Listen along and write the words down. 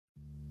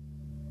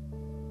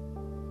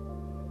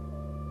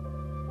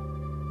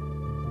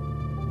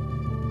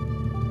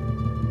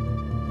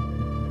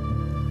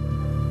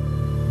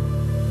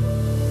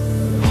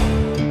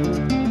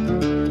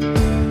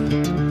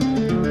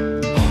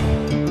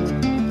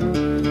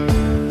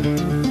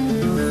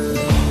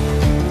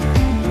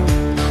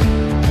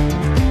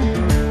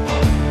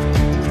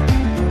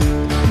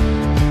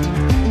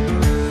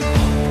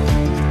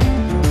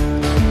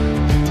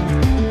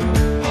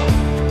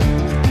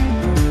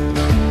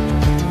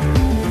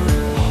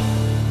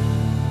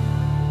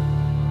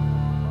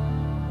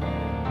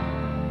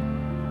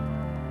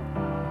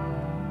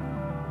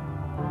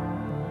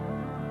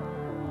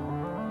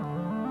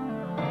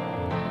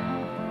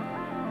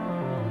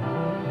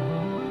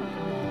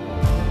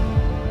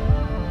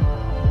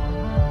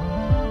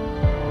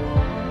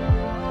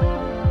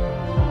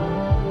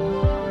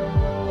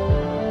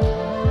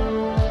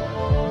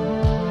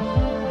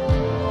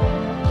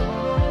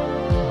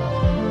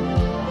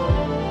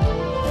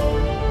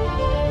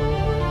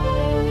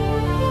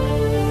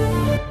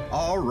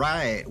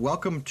right,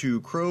 welcome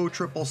to Crow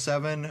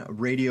 777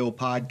 Radio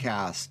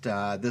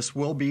Podcast. This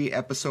will be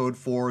episode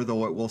 4,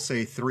 though it will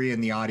say 3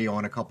 in the audio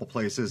in a couple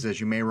places.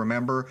 As you may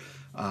remember,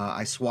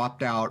 I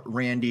swapped out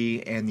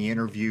Randy and the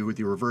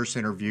reverse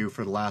interview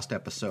for the last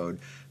episode.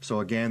 So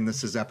again,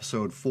 this is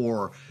episode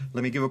 4.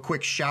 Let me give a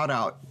quick shout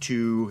out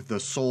to the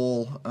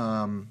sole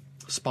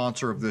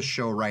sponsor of this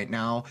show right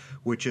now,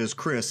 which is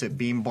Chris at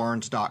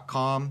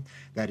beambarns.com.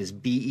 That is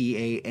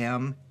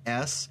BEAMSBARN.com.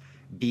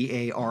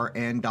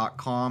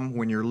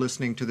 When you're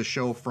listening to the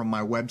show from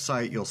my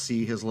website, you'll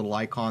see his little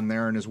icon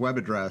there and his web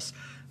address.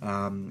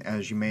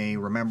 As you may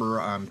remember,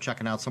 I'm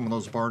checking out some of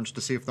those barns to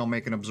see if they'll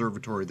make an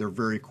observatory. They're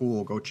very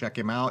cool. Go check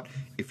him out.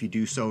 If you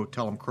do so,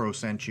 tell him Crow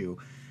sent you.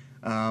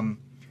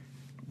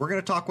 We're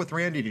going to talk with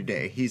Randy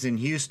today. He's in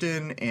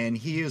Houston, and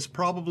he is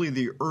probably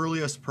the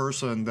earliest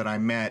person that I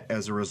met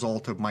as a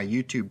result of my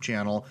YouTube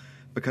channel,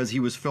 because he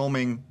was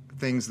filming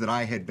things that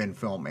I had been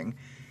filming.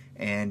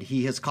 And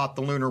he has caught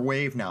the lunar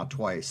wave now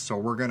twice, so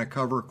we're going to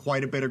cover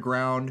quite a bit of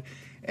ground.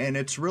 And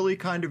it's really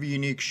kind of a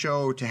unique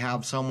show to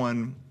have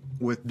someone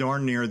with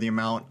darn near the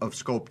amount of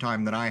scope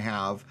time that I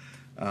have,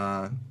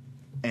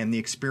 and the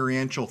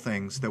experiential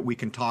things that we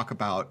can talk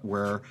about,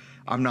 where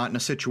I'm not in a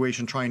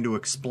situation trying to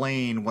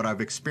explain what I've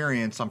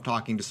experienced. I'm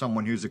talking to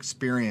someone who's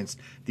experienced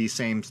these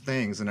same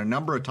things. And a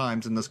number of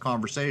times in this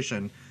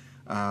conversation,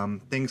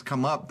 things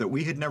come up that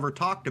we had never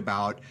talked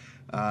about,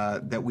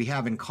 that we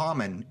have in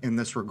common in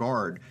this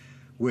regard.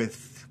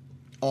 With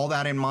all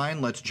that in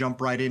mind, let's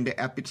jump right into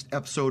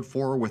episode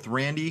 4 with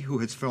Randy, who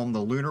has filmed the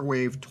lunar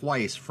wave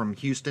twice from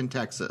Houston,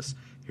 Texas.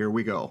 Here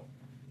we go.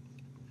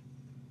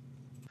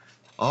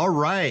 All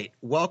right.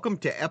 Welcome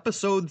to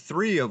episode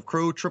 3 of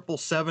Crow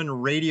 777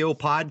 Radio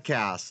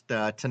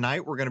Podcast.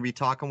 Tonight, we're going to be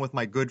talking with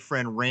my good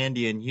friend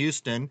Randy in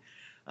Houston.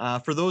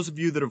 For those of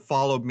you that have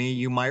followed me,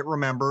 you might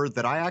remember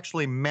that I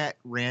actually met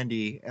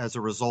Randy as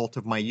a result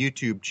of my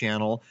YouTube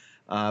channel,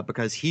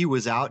 because he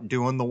was out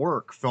doing the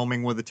work,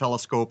 filming with a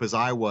telescope as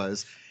I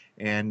was.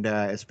 And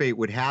as fate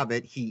would have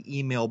it,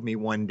 he emailed me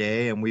one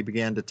day and we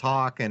began to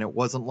talk, and it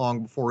wasn't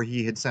long before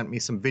he had sent me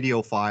some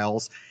video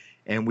files,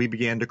 and we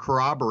began to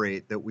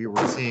corroborate that we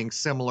were seeing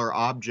similar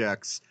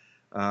objects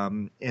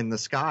in the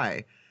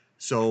sky.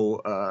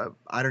 So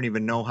I don't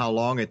even know how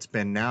long it's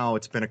been now.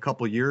 It's been a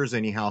couple years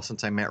anyhow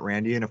since I met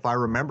Randy, and if I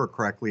remember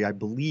correctly, I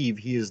believe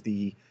he is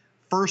the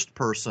first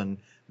person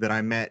that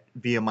I met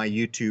via my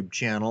YouTube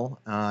channel,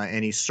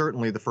 and he's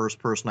certainly the first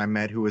person I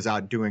met who was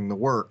out doing the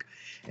work.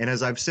 And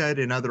as I've said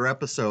in other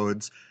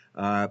episodes,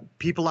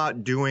 people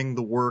out doing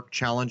the work,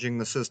 challenging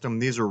the system,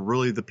 these are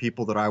really the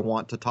people that I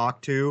want to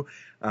talk to.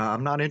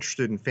 I'm not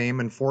interested in fame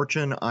and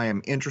fortune. I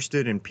am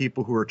interested in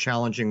people who are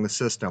challenging the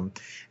system.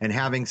 And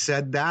having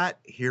said that,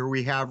 here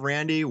we have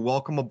Randy.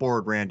 Welcome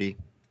aboard, Randy.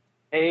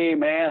 Hey,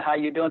 man. How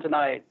you doing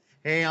tonight?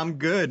 Hey, I'm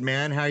good,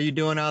 man. How you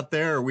doing out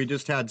there? We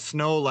just had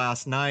snow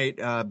last night,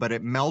 but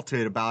it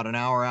melted about an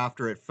hour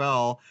after it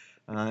fell.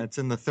 It's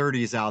in the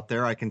 30s out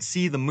there. I can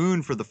see the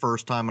moon for the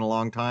first time in a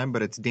long time,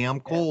 but it's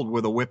damn cold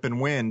with a whipping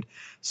wind.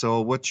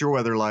 So what's your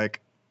weather like?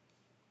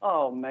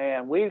 Oh,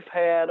 man. We've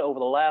had, over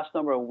the last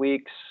number of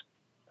weeks,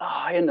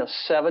 in the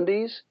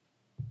 70s,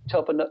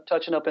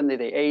 touching up into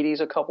the 80s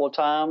a couple of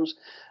times.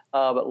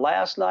 But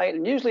last night,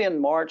 and usually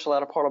in March,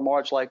 latter part of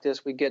March like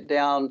this, we get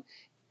down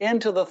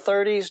into the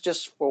 30s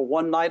just for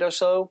one night or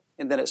so,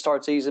 and then it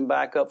starts easing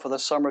back up for the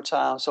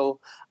summertime. So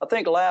I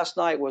think last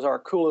night was our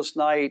coolest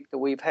night that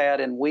we've had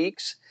in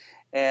weeks,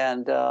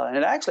 and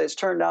actually it's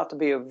turned out to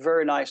be a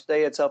very nice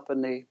day. It's up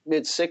in the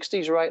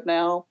mid-60s right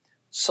now,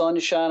 sun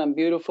shining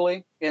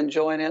beautifully,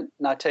 enjoying it,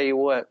 and I tell you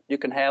what, you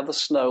can have the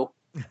snow.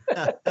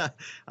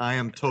 I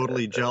am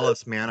totally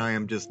jealous, man. I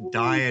am just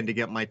dying to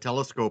get my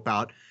telescope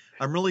out.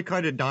 I'm really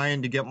kind of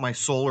dying to get my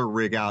solar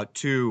rig out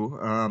too.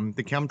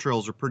 The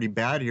chemtrails are pretty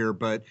bad here,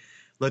 but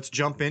let's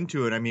jump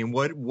into it. I mean,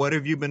 what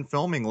have you been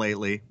filming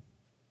lately?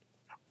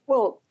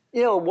 Well,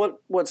 you know,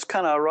 what's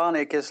kind of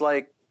ironic is,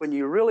 like, when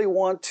you really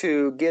want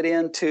to get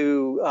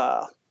into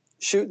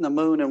shooting the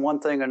moon and one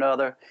thing or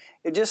another,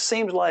 it just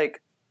seems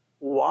like,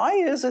 why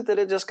is it that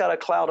it just got to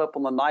cloud up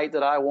on the night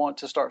that I want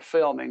to start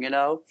filming, you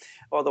know,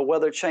 or the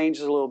weather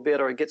changes a little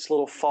bit, or it gets a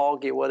little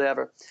foggy,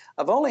 whatever.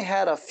 I've only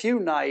had a few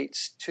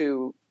nights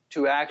to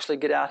actually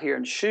get out here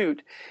and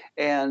shoot,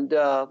 and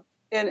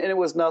it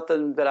was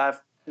nothing that I've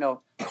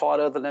caught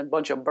other than a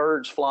bunch of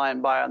birds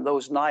flying by on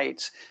those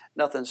nights.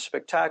 Nothing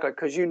spectacular,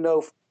 because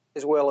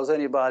as well as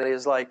anybody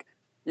is, like,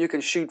 you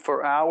can shoot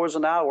for hours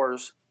and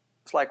hours.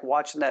 It's like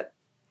watching that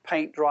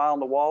paint dry on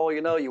the wall.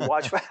 You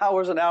watch for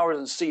hours and hours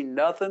and see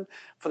nothing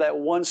for that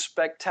one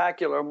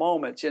spectacular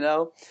moment.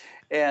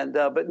 And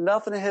but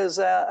nothing has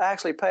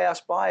actually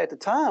passed by at the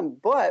time.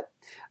 But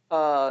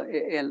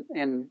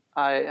and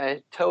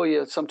I told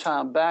you some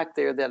time back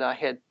there that I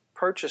had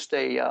purchased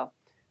a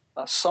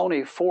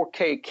Sony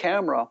 4K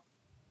camera.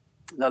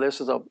 Now,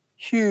 this is a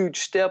huge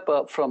step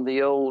up from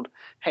the old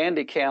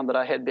Handycam that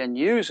I had been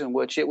using,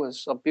 which it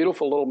was a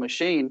beautiful little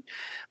machine.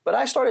 But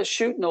I started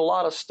shooting a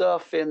lot of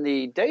stuff in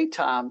the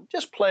daytime,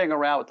 just playing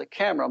around with the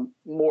camera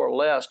more or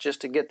less,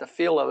 just to get the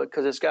feel of it,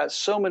 because it's got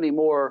so many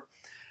more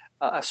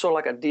sort of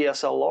like a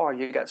DSLR.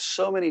 You got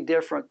so many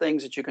different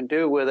things that you can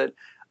do with it.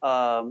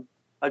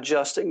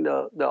 Adjusting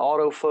the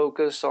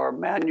autofocus or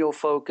manual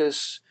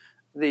focus,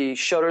 the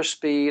shutter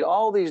speed,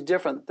 all these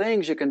different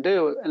things you can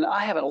do. And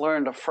I haven't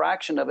learned a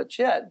fraction of it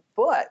yet,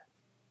 but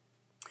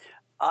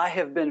I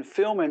have been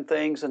filming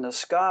things in the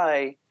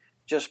sky,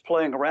 just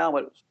playing around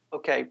with,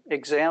 okay,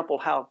 example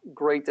how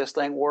great this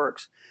thing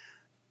works.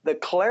 The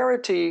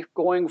clarity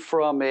going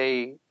from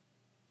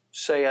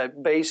say a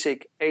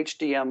basic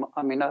HDM,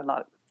 I mean,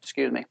 not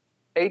excuse me,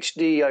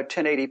 HD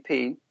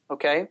 1080p,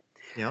 okay?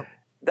 Yep.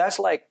 That's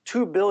like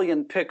 2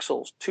 billion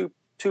pixels,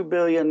 2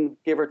 billion,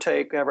 give or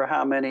take, ever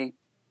how many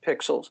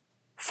pixels.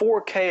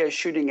 4K is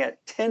shooting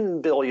at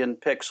 10 billion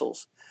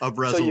pixels. Of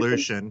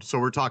resolution. So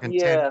we're talking 10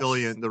 yes,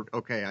 billion.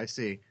 Okay, I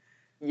see.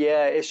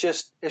 yeah, it's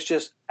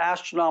just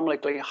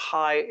astronomically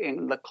high,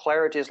 and the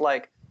clarity is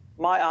like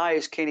my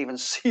eyes can't even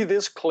see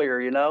this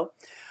clear, you know?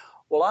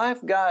 Well, I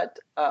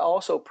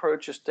also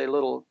purchased a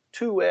little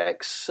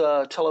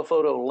 2x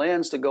telephoto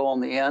lens to go on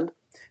the end.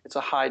 It's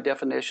a high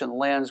definition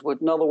lens.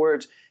 In other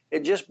words,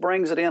 it just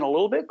brings it in a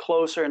little bit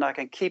closer, and I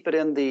can keep it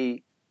in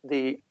the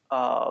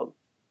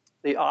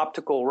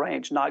optical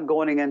range, not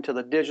going into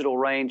the digital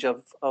range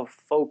of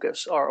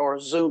focus or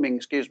zooming,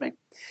 excuse me.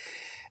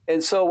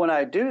 And so when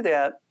I do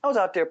that, I was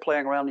out there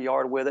playing around the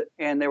yard with it,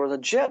 and there was a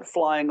jet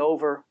flying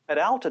over at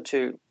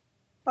altitude.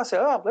 I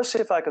said, oh, let's see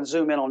if I can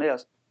zoom in on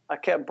this. I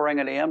kept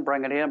bringing it in,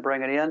 bringing it in,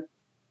 bringing it in.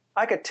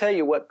 I could tell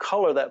you what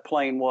color that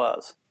plane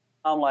was.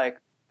 I'm like,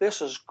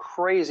 this is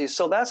crazy.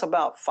 So that's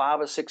about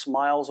 5 or 6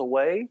 miles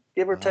away,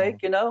 give or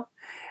take, you know?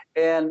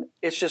 And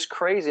it's just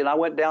crazy. And I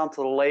went down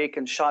to the lake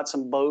and shot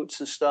some boats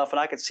and stuff, and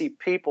I could see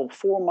people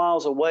 4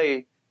 miles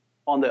away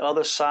on the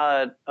other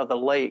side of the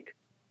lake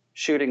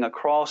shooting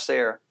across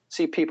there,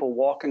 see people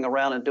walking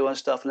around and doing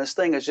stuff. And this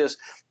thing is just,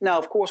 now,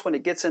 of course, when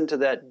it gets into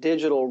that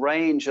digital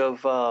range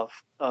of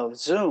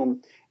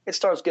zoom, it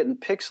starts getting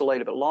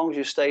pixelated. But as long as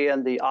you stay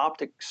in the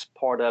optics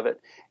part of it,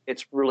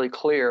 it's really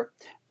clear.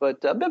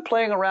 But I've been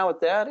playing around with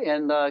that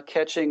and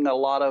catching a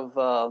lot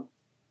of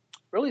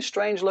really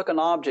strange looking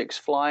objects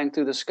flying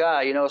through the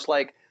sky. You know, it's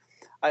like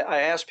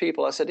I asked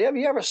people, I said, have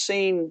you ever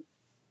seen,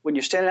 when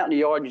you're standing out in the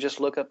yard, you just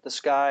look up the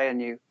sky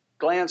and you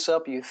glance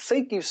up, you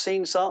think you've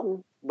seen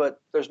something, but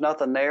there's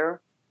nothing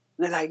there?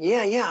 And they're like,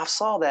 yeah, I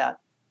saw that.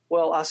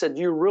 Well, I said,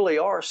 you really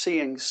are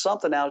seeing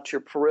something out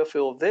your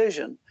peripheral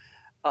vision.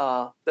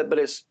 But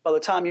it's, by the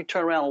time you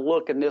turn around and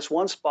look in this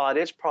one spot,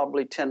 it's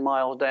probably 10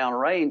 miles down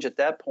range at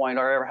that point,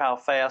 or ever how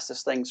fast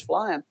this thing's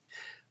flying.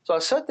 So I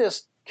set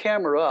this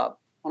camera up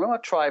on a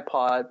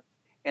tripod,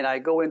 and I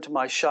go into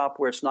my shop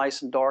where it's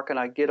nice and dark, and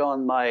I get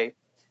on my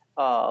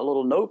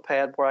little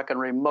notepad where I can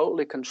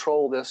remotely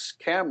control this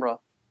camera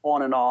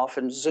on and off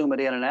and zoom it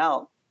in and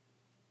out.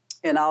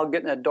 And I'll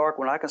get in the dark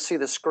when I can see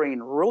the screen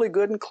really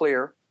good and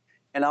clear,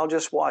 and I'll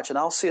just watch, and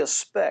I'll see a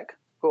speck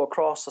go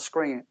across the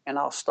screen, and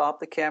I'll stop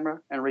the camera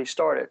and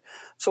restart it.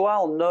 So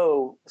I'll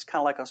know, it's kind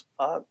of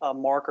like a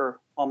marker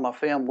on my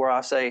film where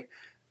I say,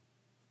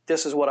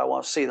 this is what I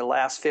want to see the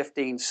last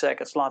 15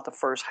 seconds, not the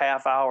first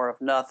half hour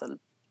of nothing.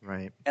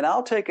 Right. And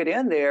I'll take it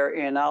in there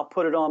and I'll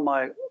put it on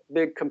my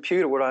big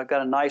computer where I've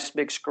got a nice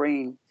big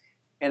screen,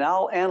 and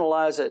I'll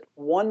analyze it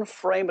one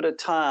frame at a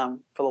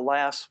time for the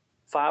last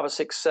 5 or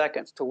 6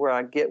 seconds to where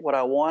I get what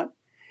I want.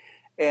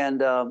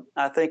 And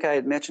I think I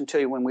had mentioned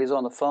to you when we was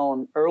on the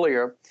phone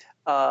earlier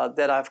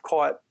that I've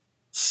caught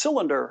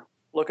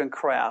cylinder-looking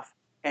craft.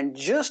 And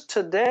just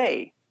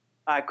today,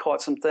 I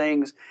caught some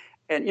things.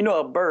 And, you know,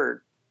 a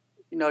bird,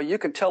 you know, you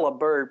can tell a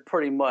bird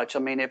pretty much. I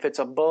mean, if it's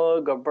a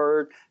bug, a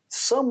bird,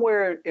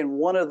 somewhere in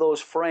one of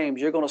those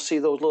frames, you're going to see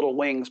those little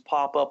wings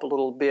pop up a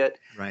little bit,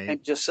 right,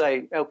 and just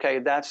say, okay,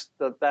 that's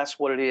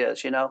what it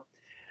is, you know.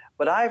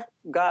 But I've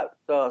got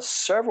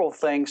several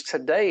things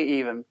today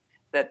even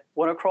that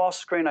went across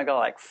the screen. I got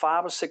like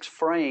 5 or 6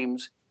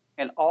 frames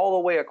and all the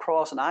way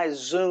across, and I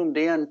zoomed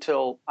in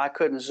till I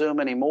couldn't zoom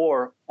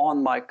anymore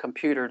on my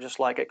computer, just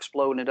like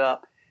exploding it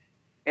up.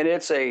 And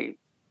it's a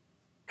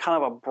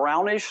kind of a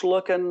brownish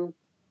looking,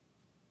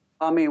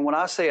 I mean, when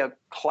I say a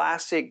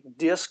classic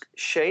disc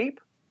shape,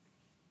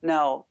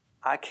 now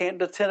I can't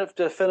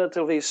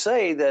definitively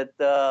say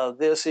that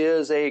this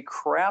is a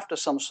craft of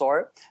some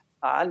sort.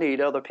 I need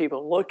other people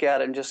to look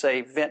at it and just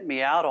say, vent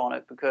me out on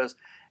it, because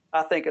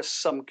I think it's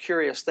some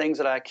curious things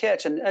that I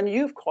catch. And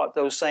you've caught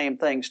those same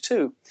things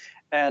too.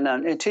 And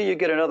until you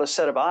get another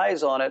set of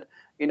eyes on it,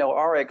 you know,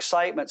 our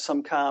excitement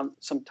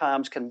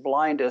sometimes can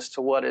blind us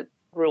to what it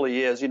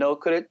really is. You know,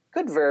 could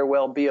very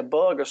well be a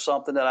bug or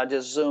something that I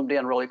just zoomed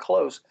in really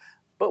close.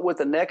 But with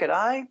the naked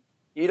eye,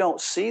 you don't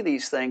see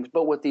these things.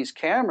 But with these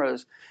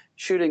cameras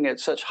shooting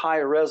at such high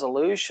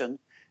resolution,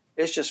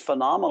 it's just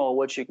phenomenal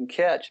what you can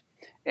catch.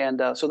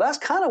 And so that's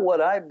kind of what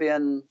I've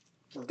been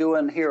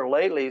doing here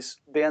lately,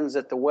 Ben's,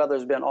 that the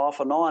weather's been off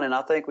and on, and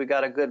I think we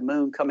got a good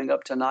moon coming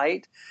up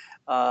tonight,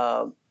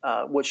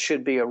 which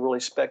should be a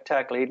really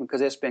spectacular evening because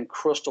it's been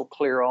crystal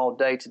clear all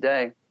day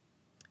today.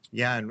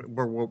 Yeah, and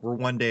we're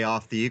one day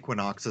off the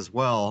equinox as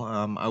well.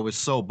 I was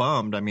so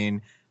bummed. I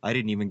mean, I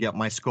didn't even get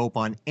my scope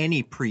on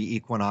any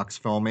pre-equinox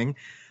filming.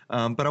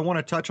 But I want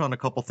to touch on a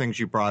couple things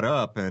you brought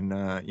up, and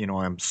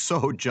I'm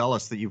so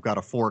jealous that you've got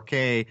a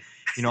 4K.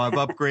 I've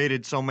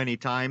upgraded so many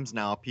times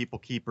now. People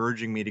keep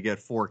urging me to get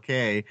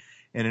 4K.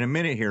 And in a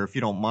minute here, if you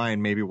don't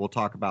mind, maybe we'll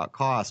talk about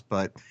cost.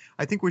 But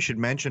I think we should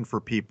mention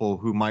for people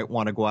who might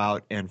want to go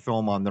out and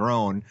film on their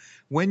own,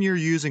 when you're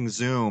using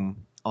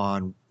zoom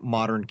on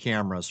modern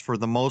cameras, for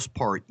the most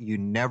part, you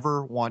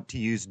never want to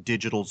use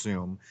digital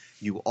zoom.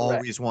 You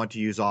always want to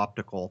use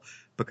optical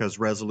because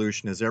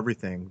resolution is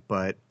everything.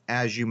 But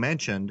as you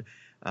mentioned,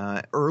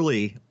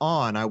 early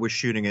on, I was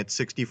shooting at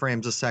 60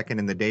 frames a second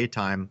in the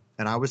daytime,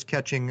 and I was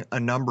catching a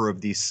number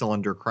of these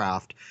cylinder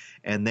craft,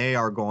 and they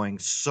are going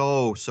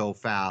so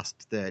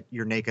fast that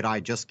your naked eye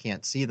just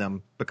can't see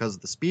them because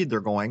of the speed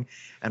they're going.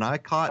 And I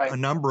caught a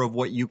number of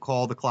what you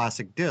call the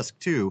classic disc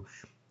too.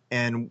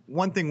 And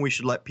one thing we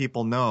should let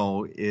people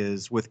know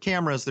is with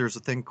cameras, there's a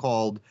thing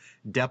called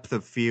depth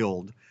of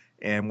field.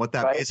 And what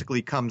that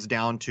basically comes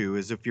down to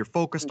is if you're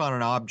focused on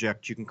an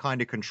object, you can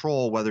kind of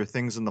control whether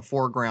things in the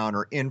foreground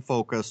are in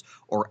focus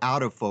or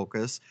out of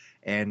focus,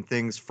 and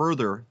things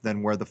further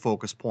than where the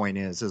focus point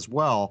is as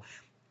well.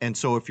 And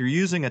so if you're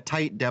using a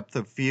tight depth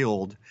of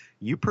field,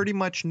 you pretty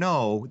much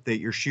know that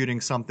you're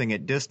shooting something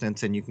at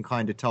distance, and you can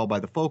kind of tell by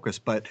the focus.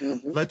 But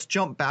let's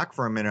jump back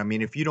for a minute. I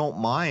mean, if you don't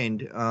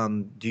mind,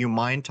 do you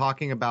mind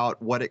talking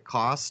about what it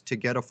costs to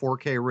get a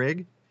 4K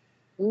rig?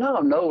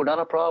 No, not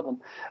a problem.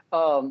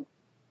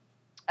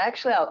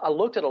 Actually, I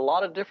looked at a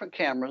lot of different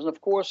cameras, and of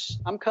course,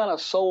 I'm kind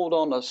of sold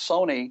on the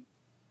Sony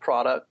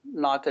product.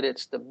 Not that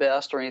it's the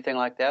best or anything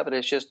like that, but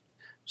it's just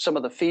some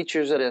of the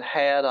features that it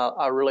had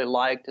I really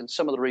liked, and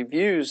some of the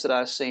reviews that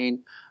I've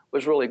seen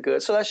was really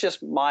good. So that's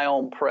just my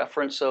own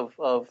preference of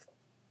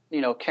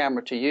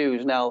camera to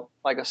use. Now,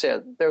 like I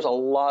said, there's a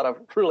lot of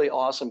really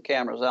awesome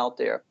cameras out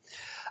there.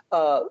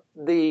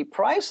 The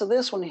price of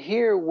this one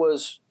here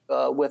was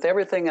with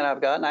everything that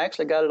I've gotten. I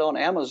actually got it on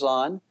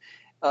Amazon.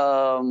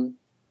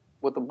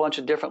 With a bunch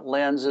of different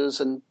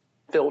lenses and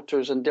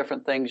filters and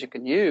different things you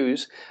can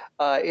use.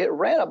 It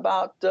ran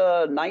about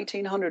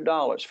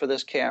 $1,900 for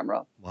this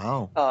camera.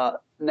 Wow.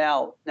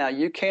 Now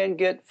you can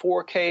get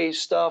 4K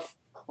stuff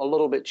a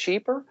little bit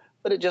cheaper,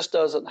 but it just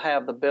doesn't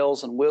have the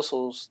bells and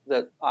whistles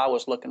that I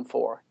was looking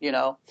for,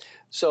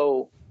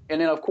 So, and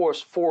then of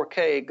course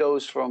 4K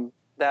goes from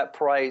that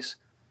price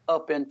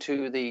up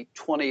into the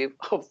 20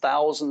 of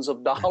thousands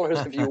of dollars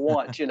if you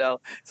want,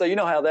 So you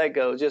know how that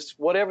goes. Just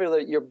whatever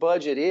your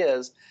budget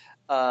is,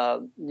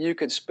 you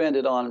could spend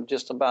it on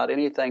just about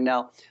anything.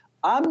 Now,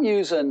 I'm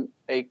using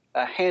a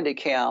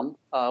Handycam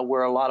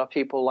where a lot of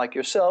people like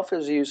yourself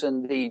is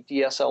using the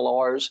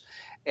DSLRs,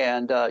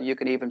 and you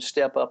can even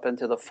step up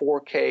into the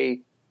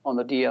 4K on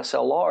the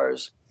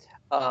DSLRs,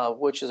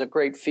 which is a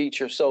great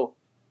feature. So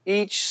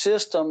each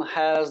system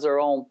has their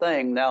own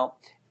thing. Now,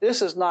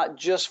 this is not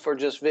just for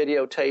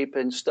videotape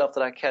and stuff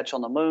that I catch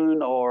on the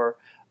moon or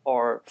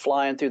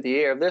flying through the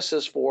air. This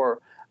is for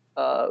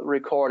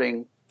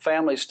recording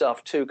family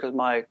stuff too, because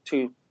my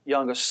two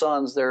youngest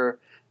sons, they're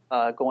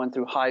going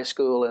through high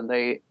school, and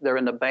they're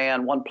in the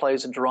band. One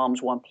plays the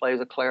drums, one plays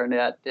the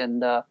clarinet,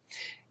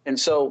 and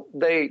so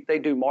they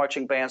do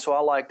marching band. So I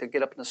like to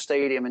get up in the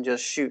stadium and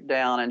just shoot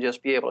down and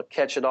just be able to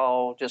catch it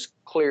all, just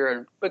clear,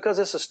 and because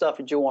this is stuff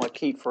that you want to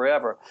keep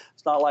forever.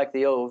 It's not like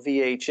the old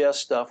VHS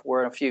stuff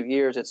where in a few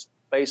years it's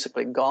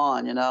basically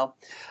gone,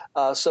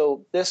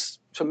 So this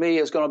to me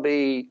is going to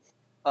be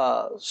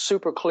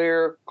super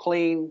clear,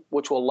 clean,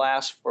 which will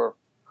last for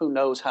who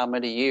knows how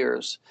many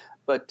years.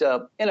 But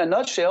in a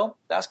nutshell,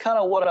 that's kind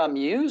of what I'm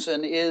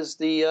using is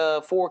the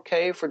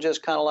 4K for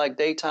just kind of like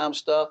daytime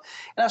stuff.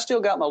 And I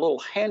still got my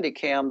little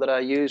Handycam that I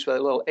use with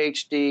a little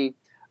HD,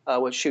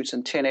 which shoots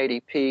in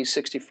 1080p,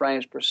 60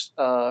 frames per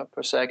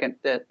second,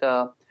 that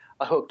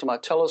I hook to my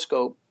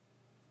telescope.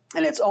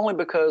 And it's only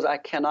because I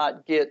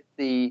cannot get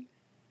the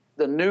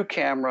new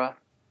camera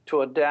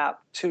to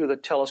adapt to the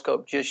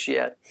telescope just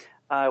yet.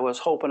 I was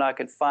hoping I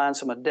could find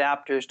some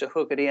adapters to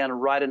hook it in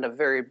right in the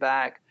very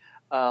back,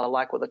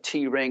 like with a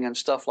T-ring and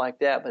stuff like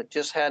that, but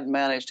just hadn't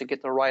managed to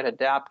get the right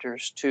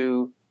adapters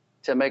to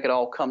make it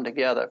all come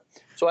together.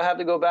 So I have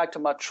to go back to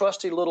my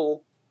trusty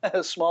little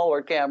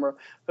smaller camera,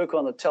 hook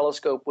on the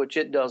telescope, which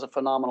it does a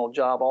phenomenal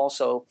job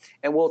also.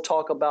 And we'll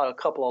talk about a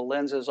couple of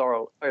lenses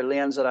or a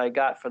lens that I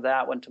got for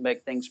that one to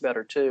make things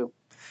better too.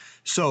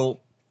 So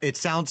it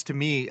sounds to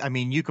me, I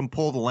mean, you can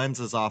pull the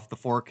lenses off the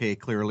 4K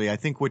clearly. I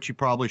think what you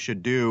probably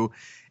should do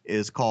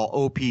is call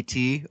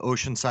OPT,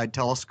 Oceanside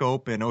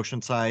Telescope in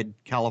Oceanside,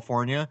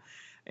 California,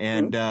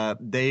 and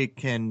they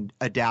can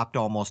adapt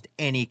almost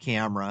any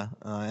camera,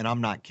 and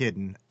I'm not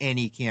kidding,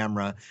 any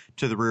camera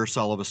to the rear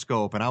cell of a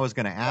scope. And I was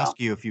going to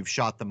ask you if you've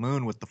shot the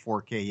moon with the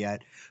 4K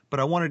yet, but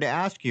I wanted to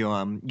ask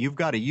you, you've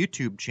got a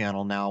YouTube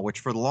channel now, which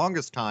for the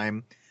longest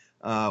time,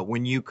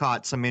 when you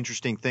caught some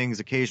interesting things,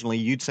 occasionally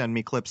you'd send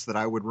me clips that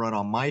I would run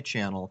on my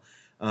channel.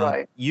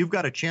 Right. You've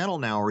got a channel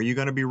now. Are you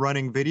going to be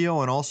running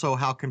video? And also,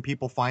 how can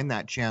people find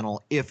that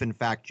channel if, in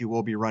fact, you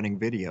will be running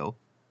video?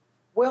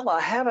 Well, I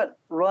haven't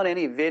run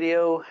any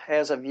video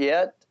as of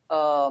yet.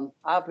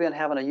 I've been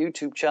having a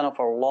YouTube channel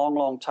for a long,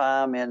 long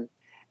time,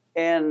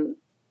 and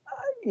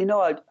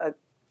The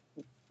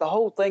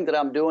whole thing that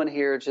I'm doing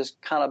here has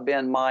just kind of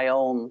been my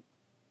own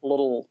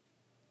little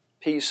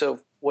piece of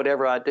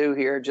whatever I do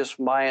here, just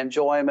my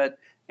enjoyment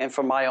and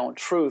for my own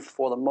truth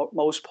for the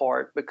most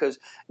part. Because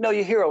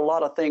you hear a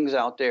lot of things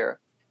out there.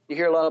 You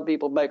hear a lot of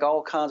people make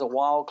all kinds of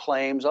wild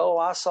claims. Oh,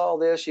 I saw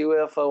this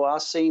UFO. I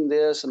seen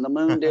this, and the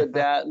moon did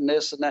that, and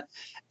this and that.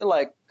 They're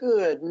like,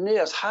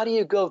 goodness, how do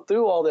you go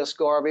through all this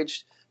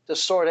garbage to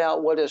sort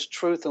out what is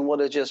truth and what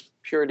is just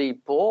purity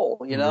bull?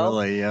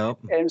 Really, yeah.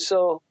 And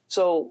so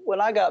when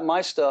I got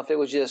my stuff, it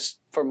was just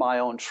for my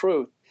own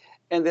truth.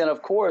 And then,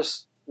 of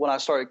course, when I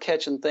started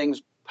catching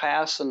things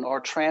passing or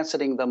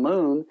transiting the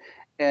moon,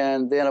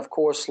 and then, of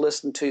course,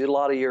 listen to a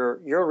lot of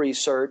your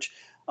research,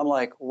 I'm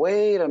like,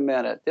 wait a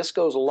minute, this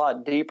goes a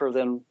lot deeper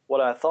than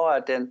what I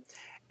thought. And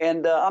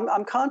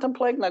I'm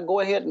contemplating. I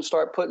go ahead and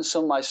start putting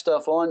some of my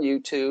stuff on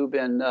YouTube,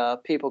 and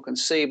people can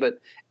see. But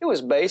it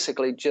was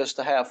basically just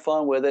to have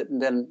fun with it,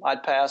 and then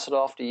I'd pass it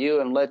off to you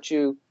and let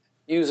you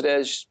use it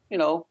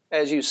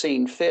as you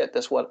seen fit.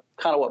 That's what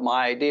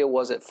my idea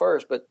was at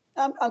first. But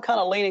I'm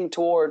kind of leaning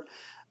toward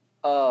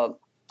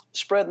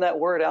spreading that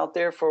word out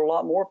there for a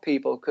lot more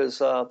people, because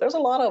there's a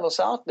lot of us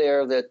out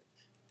there that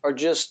are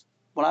just,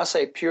 when I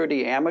say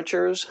purity,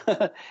 amateurs,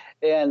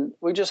 and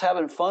we're just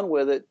having fun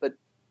with it, but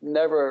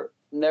never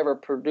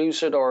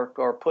produce it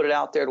or put it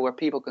out there to where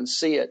people can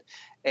see it.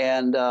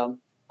 And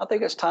I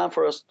think it's time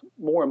for us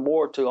more and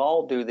more to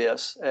all do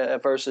this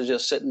versus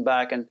just sitting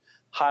back and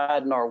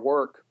hiding our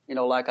work,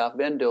 like I've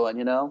been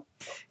doing,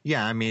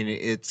 Yeah, I mean,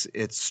 it's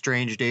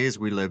strange days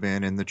we live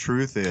in, and the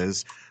truth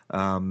is,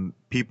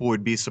 people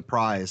would be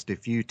surprised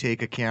if you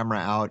take a camera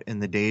out in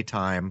the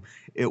daytime.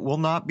 It will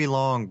not be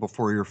long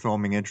before you're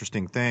filming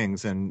interesting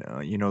things, and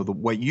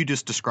what you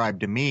just described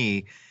to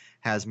me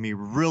has me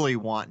really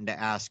wanting to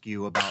ask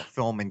you about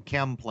filming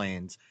chem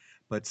planes.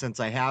 But since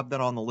I have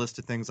that on the list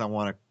of things I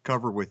want to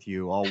cover with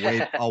you, I'll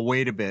wait. I'll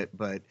wait a bit.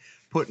 But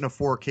putting a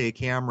 4K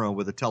camera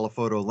with a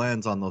telephoto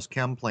lens on those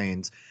chem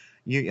planes,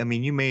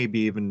 you may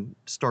be even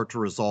start to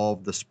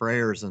resolve the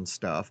sprayers and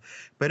stuff.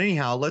 But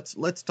anyhow,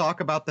 let's talk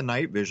about the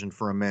night vision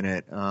for a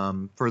minute.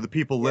 For the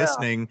people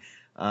listening,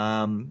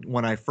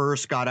 when I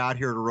first got out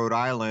here to Rhode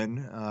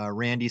Island,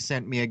 Randy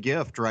sent me a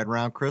gift right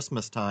around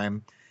Christmas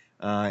time,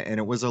 and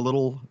it was a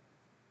little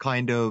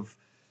kind of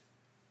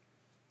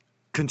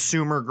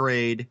consumer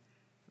grade,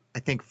 I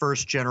think,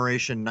 first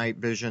generation night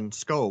vision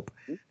scope.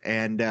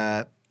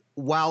 And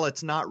while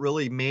it's not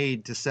really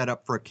made to set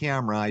up for a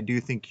camera, I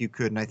do think you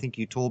could, and I think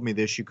you told me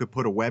this, you could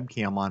put a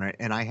webcam on it.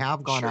 And I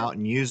have gone out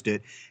and used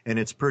it, and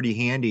it's pretty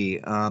handy.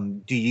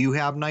 Do you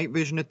have night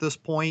vision at this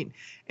point?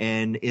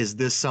 And is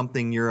this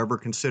something you're ever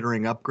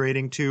considering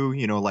upgrading to,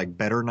 like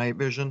better night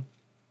vision?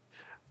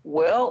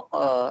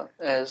 Well,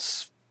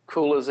 as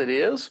cool as it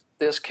is,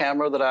 this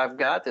camera that I've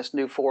got, this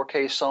new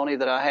 4K Sony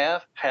that I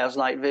have, has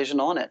night vision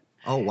on it.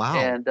 Oh, wow.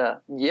 And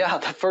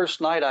the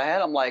first night I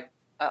had, I'm like,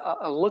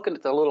 I'm looking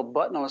at the little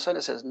button on the side,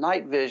 it says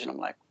night vision. I'm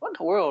like, what in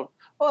the world?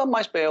 Well, I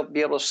might be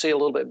able to see a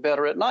little bit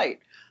better at night.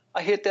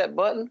 I hit that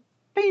button,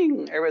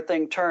 bing,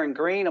 everything turned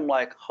green. I'm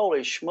like,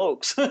 holy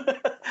smokes. I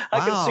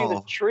can see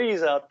the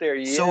trees out there.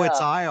 Yeah. So it's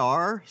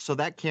IR? So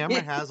that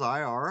camera has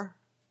IR?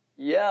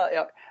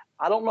 Yeah.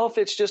 I don't know if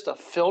it's just a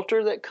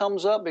filter that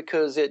comes up,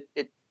 because it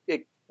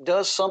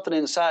does something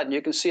inside, and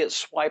you can see it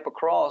swipe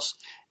across,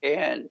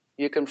 and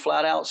you can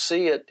flat out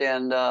see it.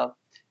 And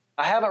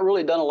I haven't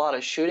really done a lot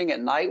of shooting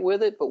at night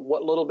with it, but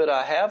what little bit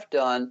I have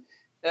done,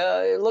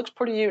 it looks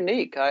pretty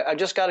unique. I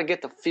just got to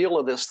get the feel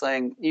of this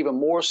thing even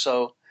more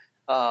so.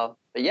 But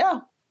yeah,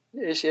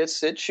 it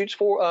shoots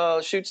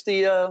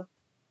the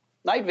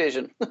night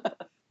vision.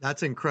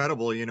 That's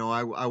incredible.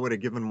 I would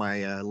have given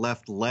my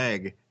left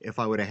leg if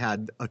I would have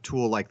had a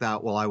tool like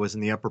that while I was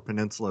in the Upper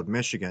Peninsula of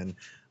Michigan.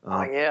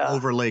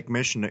 Over Lake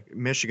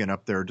Michigan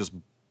up there just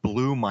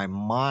blew my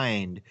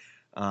mind.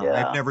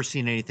 I've never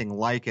seen anything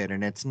like it.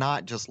 And it's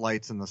not just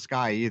lights in the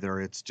sky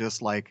either. It's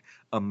just like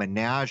a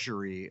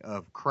menagerie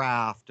of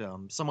craft.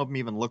 Some of them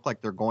even look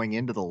like they're going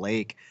into the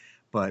lake.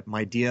 But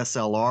my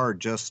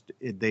DSLR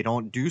they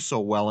don't do so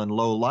well in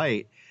low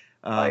light.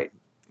 Right.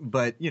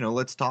 But,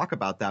 let's talk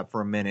about that for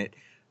a minute.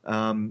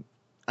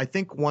 I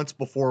think once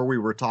before we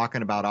were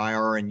talking about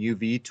IR and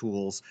UV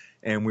tools,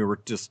 and we were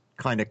just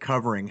kind of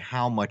covering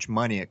how much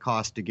money it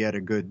costs to get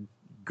a good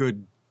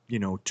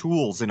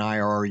tools in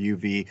IR or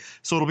UV.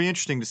 So it'll be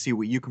interesting to see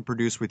what you can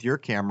produce with your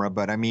camera.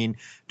 But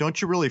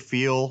don't you really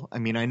feel, I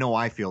know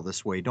I feel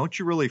this way. Don't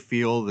you really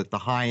feel that the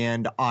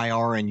high-end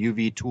IR and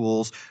UV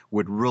tools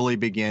would really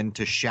begin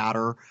to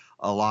shatter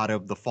a lot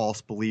of the false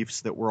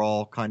beliefs that we're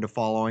all kind of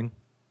following?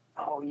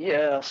 Oh,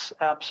 yes,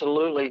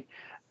 absolutely.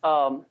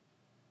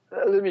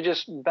 Let me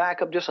just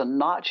back up just a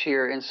notch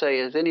here and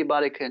say,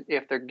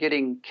 if they're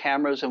getting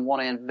cameras and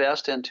want to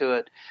invest into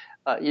it,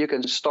 you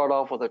can start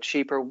off with a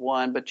cheaper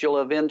one, but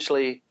you'll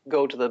eventually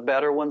go to the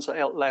better ones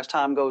as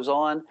time goes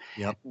on.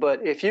 Yep.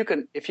 But if you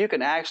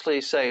can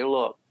actually say,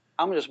 look,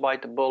 I'm going to just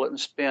bite the bullet and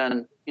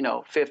spend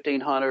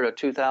 $1,500 or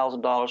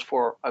 $2,000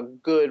 for a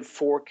good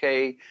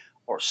 4K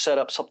or set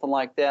up something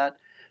like that,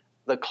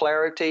 the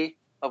clarity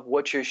of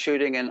what you're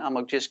shooting, and I'm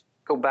going to just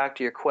go back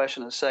to your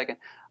question in a second.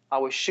 I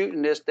was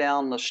shooting this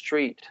down the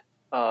street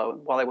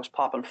while I was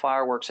popping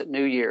fireworks at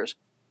New Year's,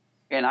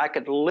 and I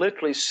could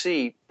literally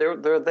see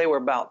they were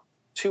about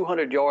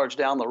 200 yards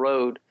down the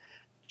road.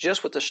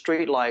 Just with the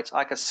street lights,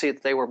 I could see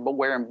that they were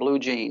wearing blue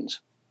jeans.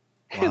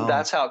 Wow. And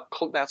that's how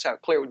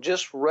clear,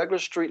 just regular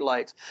street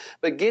lights.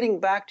 But getting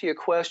back to your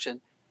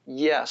question,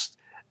 yes,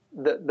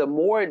 the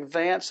more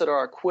advanced that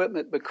our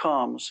equipment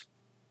becomes,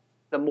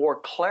 the more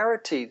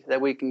clarity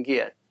that we can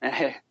get.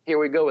 And here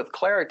we go with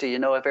clarity. You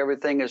know, if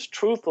everything is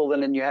truthful,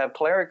 then you have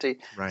clarity.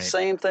 Right.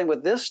 Same thing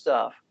with this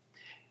stuff.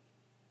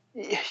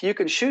 You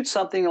can shoot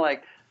something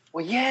like,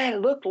 well, yeah,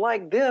 it looked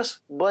like this,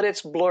 but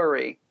it's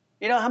blurry.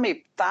 You know how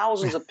many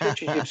thousands of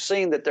pictures you've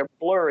seen that they're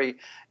blurry?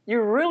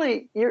 You're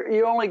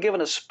only given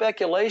a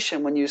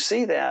speculation when you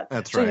see that.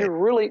 That's so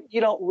right.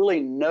 you don't really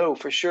know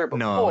for sure. But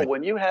No.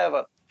 when you have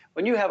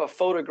a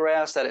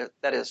photograph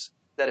that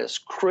is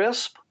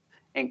crisp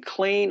and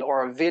clean,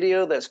 or a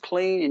video that's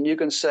clean, and you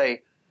can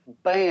say,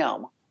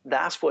 bam,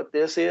 that's what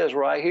this is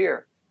right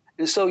here.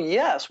 And so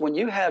yes, when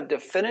you have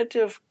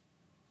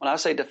when I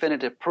say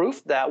definitive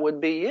proof, that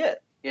would be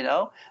it. You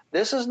know,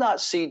 this is not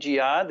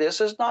CGI. This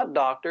is not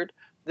doctored.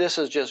 This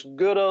is just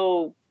good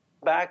old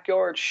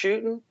backyard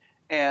shooting.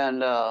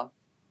 And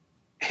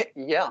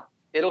yeah,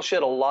 it'll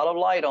shed a lot of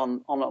light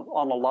on a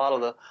lot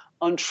of the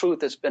untruth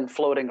that's been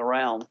floating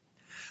around.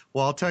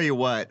 Well, I'll tell you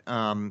what,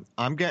 I'm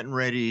getting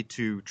ready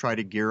to try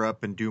to gear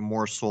up and do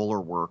more solar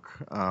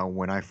work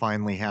when I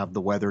finally have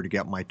the weather to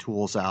get my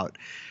tools out.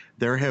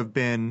 There have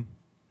been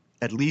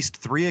at least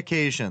 3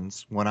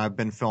 occasions when I've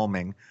been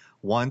filming.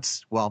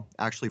 Once, well,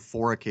 actually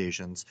 4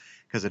 occasions,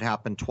 because it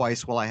happened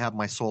twice while I had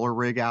my solar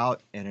rig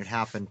out, and it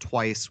happened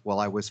twice while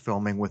I was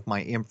filming with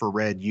my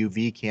infrared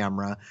UV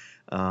camera,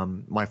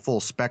 my full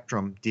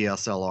spectrum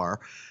DSLR.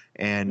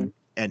 And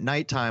at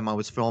nighttime, I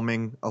was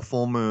filming a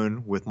full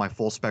moon with my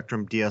full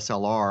spectrum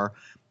DSLR.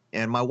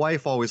 And my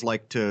wife always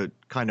liked to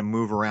kind of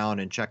move around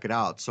and check it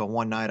out. So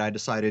one night I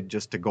decided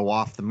just to go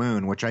off the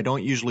moon, which I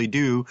don't usually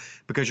do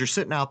because you're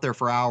sitting out there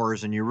for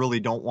hours and you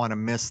really don't want to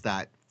miss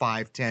that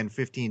 5, 10,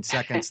 15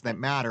 seconds that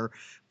matter.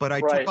 But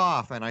I took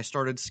off and I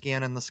started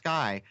scanning the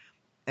sky.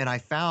 And I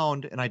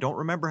found, and I don't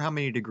remember how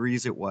many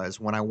degrees it was,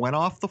 when I went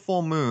off the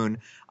full moon,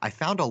 I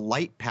found a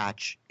light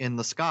patch in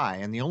the sky.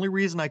 And the only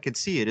reason I could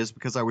see it is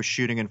because I was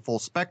shooting in full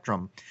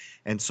spectrum.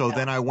 And so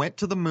then I went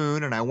to the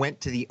moon and I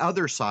went to the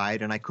other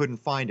side and I couldn't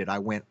find it. I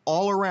went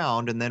all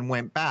around and then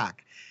went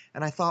back.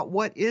 And I thought,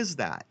 what is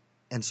that?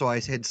 And so I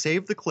had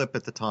saved the clip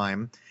at the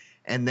time.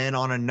 And then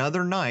on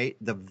another night,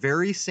 the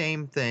very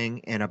same thing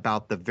in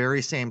about the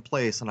very same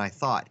place. And I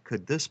thought,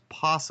 could this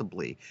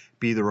possibly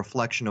be the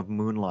reflection of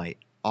moonlight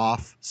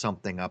off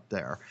something up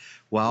there?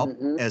 Well,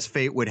 as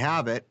fate would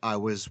have it, I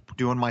was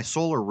doing my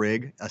solar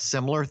rig, a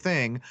similar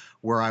thing,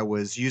 where I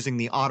was using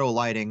the auto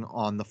lighting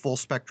on the full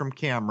spectrum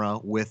camera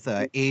with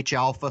a H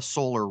alpha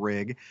solar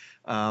rig.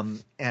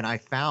 And I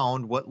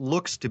found what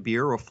looks to be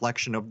a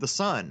reflection of the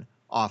sun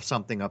off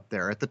something up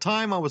there. At the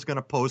time, I was going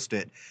to post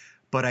it,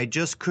 but I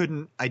just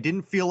couldn't, I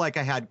didn't feel like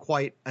I had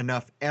quite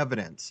enough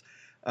evidence.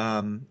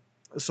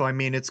 So, I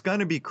mean, it's going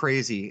to be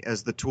crazy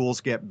as the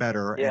tools get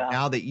better. Yeah. And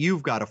now that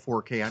you've got a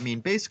 4K, I mean,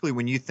 basically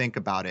when you think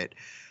about it,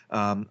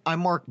 I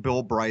mark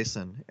Bill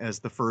Bryson as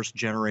the first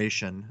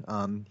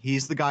generation.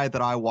 He's the guy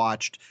that I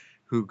watched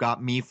who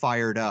got me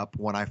fired up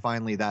when I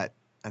finally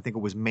I think it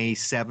was May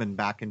 7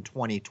 back in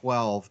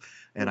 2012,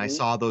 and I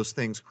saw those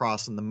things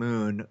crossing the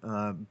moon.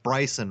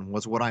 Bryson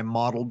was what I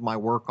modeled my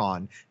work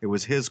on. It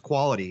was his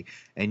quality.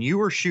 And you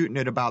were shooting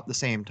at about the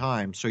same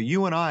time. So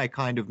you and I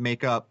kind of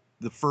make up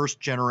the first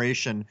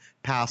generation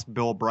past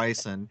Bill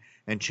Bryson,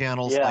 and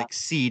channels like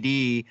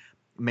CD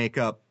make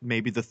up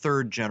maybe the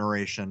third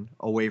generation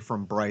away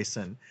from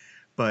Bryson.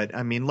 But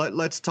I mean,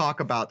 let's talk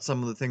about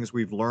some of the things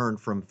we've learned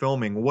from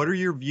filming. What are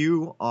your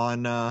view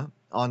on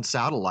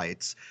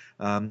satellites?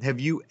 Have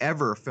you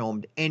ever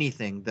filmed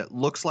anything that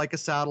looks like a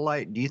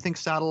satellite? Do you think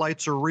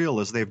satellites are real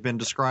as they've been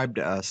described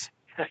to us?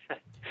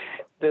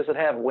 Does it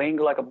have wings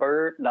like a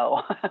bird?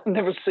 No, I've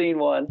never seen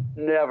one.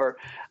 Never.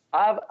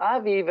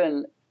 I've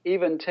even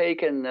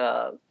taken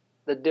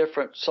the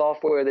different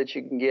software that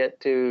you can get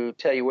to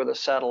tell you where the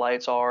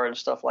satellites are and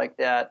stuff like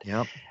that.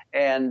 Yep.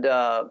 And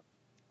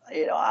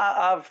you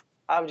know,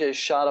 I've just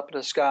shot up in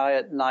the sky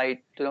at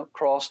night, you know,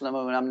 crossing the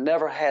moon. I've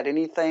never had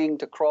anything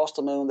to cross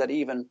the moon that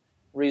even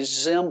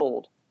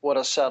resembled what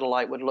a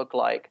satellite would look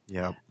like.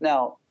 Yeah.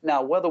 Now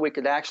whether we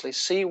could actually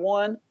see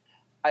one,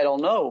 I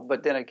don't know.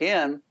 But then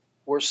again,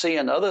 we're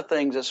seeing other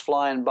things that's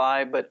flying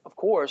by. But of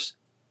course,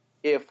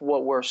 if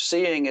what we're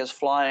seeing is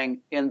flying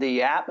in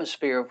the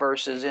atmosphere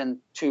versus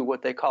into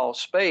what they call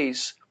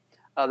space,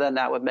 then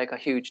that would make a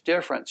huge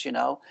difference, you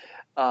know.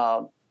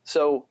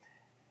 So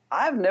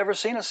I've never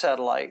seen a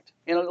satellite.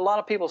 You know, a lot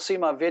of people see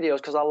my videos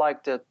because I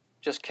like to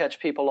just catch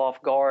people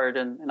off guard,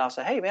 and I'll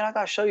say, hey, man, I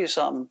got to show you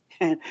something.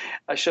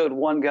 I showed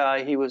one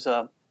guy, he was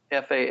a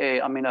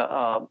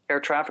air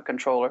traffic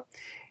controller,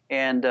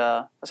 and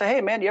I said, hey,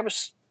 man,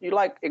 you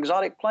like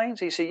exotic planes?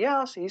 He said,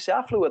 yes. He said,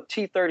 I flew a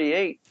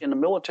T-38 in the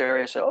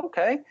military. I said,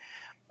 okay.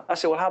 I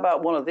said, well, how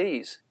about one of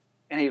these?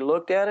 And he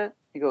looked at it.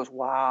 He goes,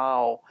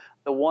 wow,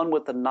 the one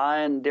with the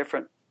 9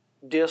 different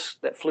discs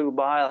that flew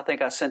by. I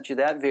think I sent you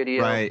that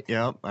video. Right.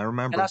 Yep. I And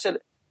remember.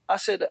 I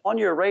said, on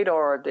your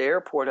radar at the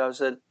airport, I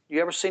said, you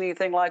ever seen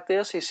anything like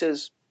this? He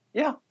says,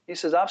 yeah. He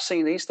says, I've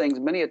seen these things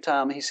many a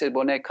time. He said,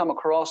 when they come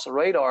across the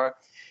radar,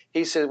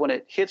 he said, when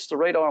it hits the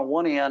radar on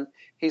one end,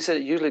 he said,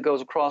 it usually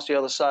goes across the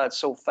other side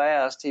so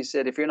fast. He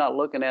said, if you're not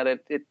looking at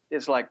it,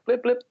 it's like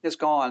blip, blip, it's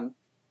gone.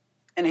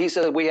 And he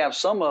said, we have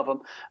some of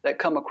them that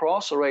come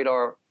across the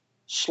radar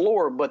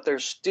slower, but they're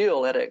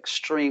still at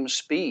extreme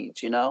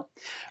speeds, you know.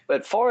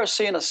 But as far as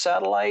seeing a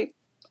satellite,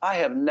 I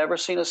have never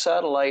seen a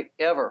satellite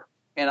ever.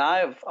 And I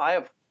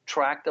have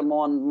tracked them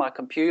on my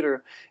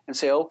computer and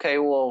say, okay,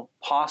 well,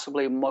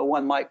 possibly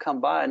one might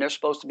come by, and there's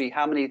supposed to be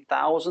how many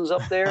thousands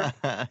up there?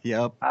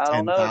 Yep, I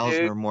don't know,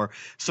 10,000 dude. or more.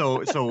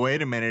 So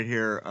wait a minute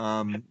here.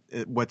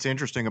 What's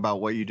interesting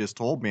about what you just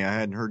told me, I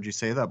hadn't heard you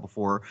say that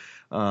before.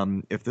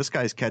 If this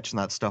guy's catching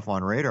that stuff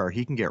on radar,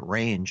 he can get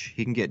range.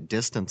 He can get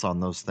distance on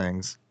those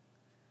things.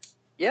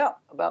 Yeah,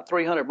 about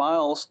 300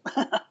 miles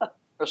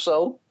or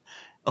so.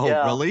 Oh,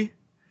 Yeah, really?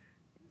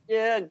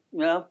 yeah.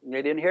 No,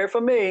 they didn't hear it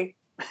from me.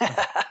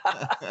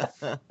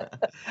 That's No,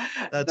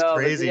 but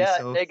crazy. yeah,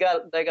 So they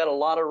got a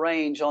lot of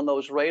range on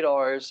those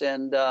radars,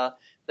 and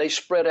they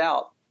spread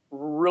out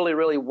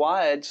really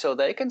wide, so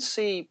they can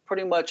see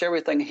pretty much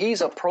everything. He's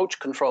approach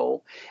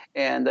control,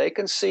 and they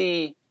can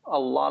see a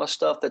lot of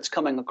stuff that's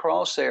coming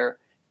across there,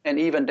 and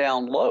even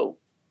down low.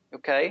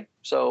 Okay,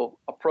 so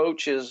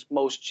approach is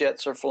most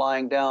jets are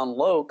flying down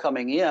low,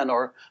 coming in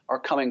or are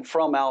coming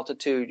from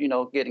altitude. You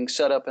know, getting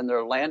set up in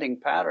their landing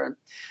pattern.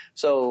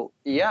 So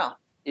yeah,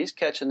 he's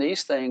catching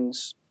these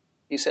things.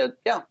 He said,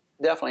 yeah,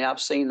 definitely,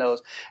 I've seen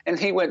those. And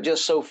he went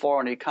just so far,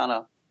 and he kind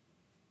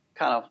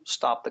of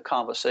stopped the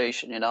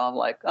conversation. You know, I'm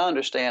like, I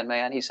understand,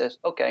 man. He says,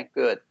 okay,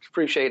 good,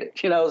 appreciate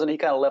it. You know, and he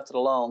kind of left it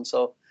alone.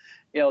 So,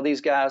 you know,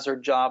 these guys, their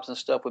jobs and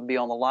stuff would be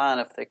on the line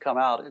if they come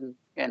out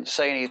and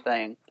say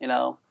anything. You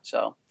know,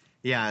 so.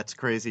 yeah, it's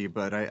crazy,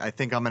 but I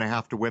think I'm going to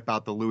have to whip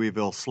out the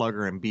Louisville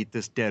Slugger and beat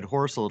this dead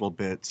horse a little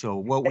bit. So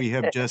what we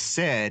have just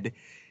said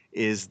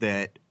is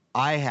that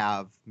I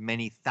have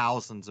many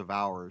thousands of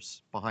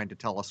hours behind a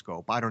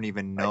telescope. I don't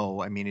even Right,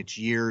 know. I mean, it's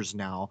years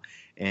now,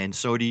 and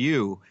so do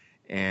you.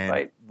 And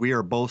right. we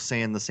are both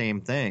saying the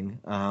same thing.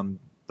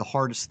 The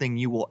hardest thing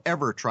you will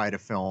ever try to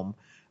film.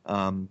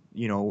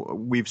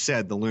 We've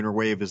said the lunar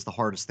wave is the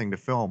hardest thing to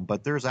film,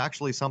 but there's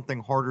actually something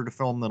harder to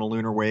film than a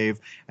lunar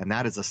wave, and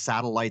that is a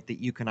satellite that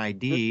you can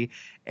ID.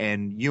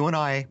 And you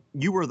and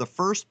you were the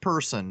first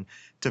person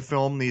to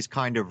film these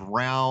kind of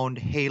round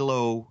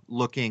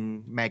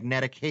halo-looking,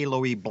 magnetic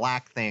halo-y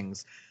black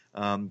things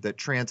that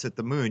transit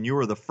the moon. You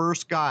were the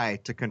first guy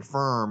to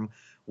confirm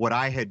what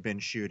I had been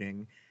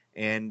shooting.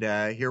 And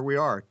here we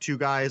are, 2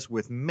 guys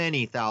with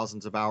many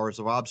thousands of hours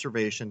of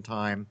observation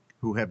time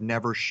who have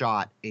never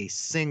shot a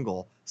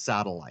single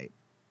satellite.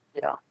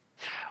 Yeah.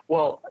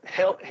 Well,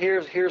 hell,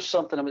 here's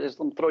something. Let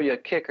me throw you a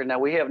kicker. Now,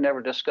 we have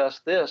never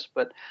discussed this,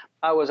 but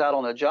I was out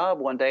on a job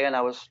one day, and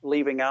I was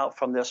leaving out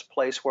from this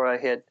place where I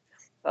had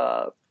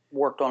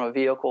worked on a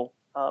vehicle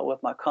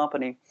with my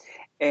company,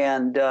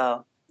 and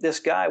this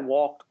guy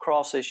walked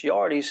across this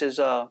yard. He says,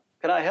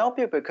 "Can I help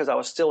you?" Because I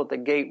was still at the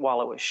gate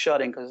while it was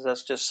shutting, because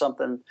that's just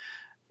something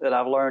that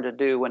I've learned to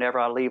do whenever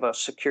I leave a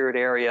secured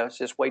area. Is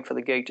just wait for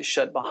the gate to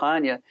shut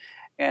behind you.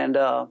 And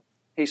I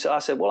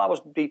said, well, I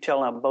was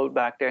detailing a boat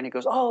back there. And he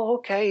goes, oh,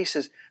 okay. He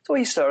says, so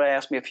he started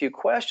asking me a few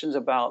questions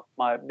about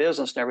my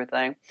business and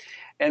everything.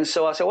 And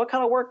so I said, what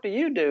kind of work do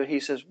you do? He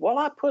says, well,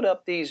 I put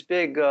up these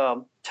big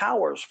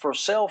towers for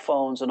cell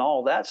phones and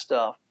all that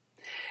stuff.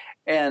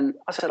 And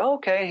I said,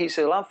 okay. He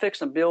said, well, I'm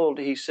fixing to build,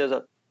 he says,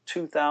 a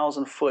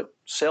 2,000-foot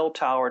cell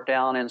tower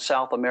down in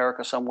South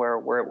America somewhere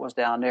where it was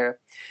down there.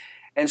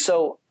 And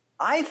so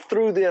I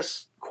threw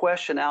this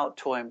question out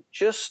to him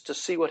just to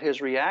see what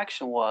his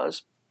reaction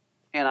was.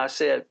 And I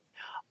said,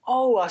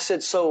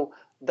 so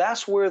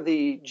that's where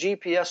the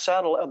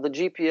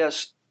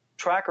GPS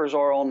trackers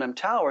are on them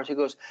towers. He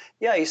goes,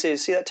 yeah. He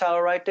says, see that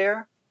tower right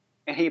there?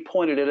 And he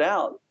pointed it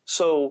out.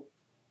 So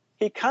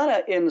he kind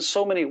of, in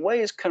so many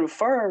ways,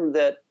 confirmed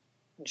that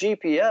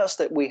GPS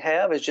that we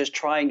have is just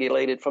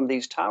triangulated from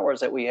these towers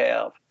that we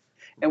have.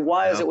 And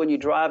why is Yep. it when you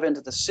drive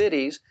into the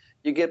cities,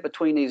 you get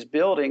between these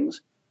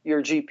buildings,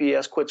 your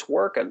GPS quits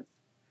working,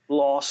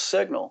 lost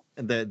signal?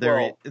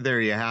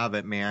 There you have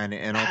it, man.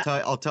 And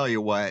I'll tell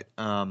you what.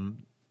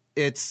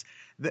 It's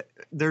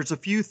there's a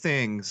few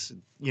things,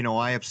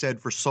 I have said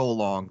for so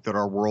long that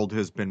our world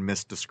has been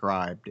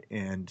misdescribed,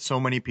 and so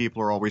many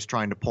people are always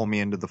trying to pull me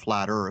into the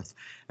flat Earth.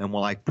 And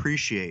while I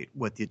appreciate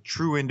what the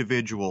true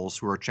individuals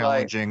who are Right,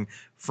 challenging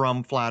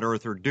from flat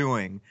Earth are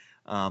doing,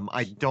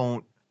 I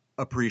don't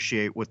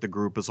appreciate what the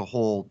group as a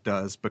whole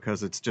does,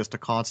 because it's just a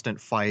constant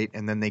fight,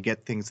 and then they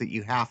get things that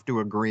you have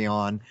to agree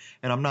on,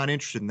 and I'm not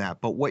interested in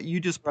that. But what you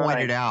just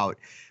pointed right. out,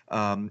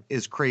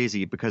 is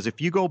crazy, because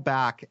if you go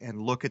back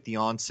and look at the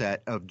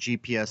onset of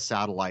GPS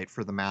satellite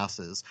for the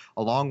masses,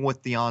 along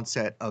with the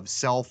onset of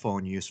cell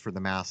phone use for the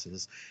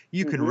masses,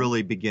 you can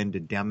really begin to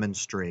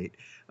demonstrate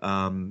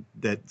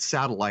that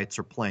satellites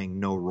are playing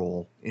no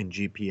role in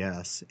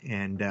GPS.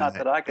 And Not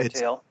that I could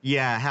tell.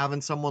 yeah,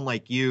 having someone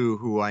like you,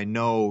 who I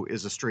know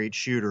is a straight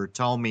shooter,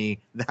 tell me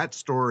that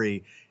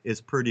story is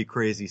pretty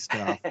crazy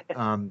stuff,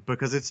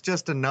 because it's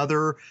just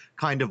another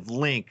kind of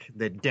link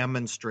that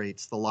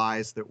demonstrates the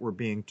lies that we're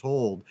being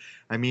told.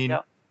 I mean,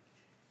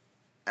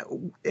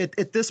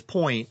 at this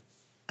point,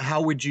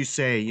 how would you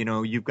say,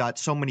 you've got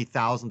so many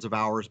thousands of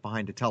hours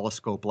behind a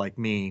telescope like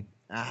me,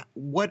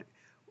 what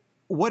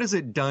has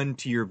it done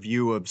to your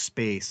view of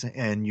space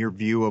and your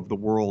view of the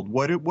world?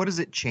 What has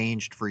it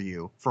changed for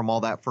you from all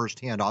that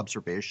firsthand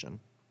observation?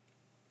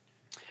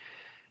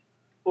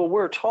 Well,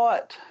 we're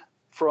taught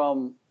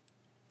from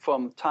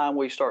time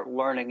we start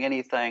learning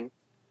anything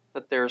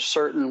that there's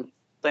certain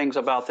things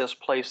about this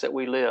place that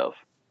we live.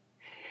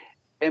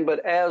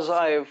 But as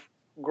I've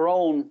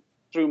grown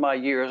through my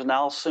years, and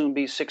I'll soon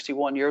be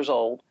 61 years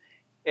old,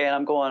 and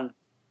I'm going,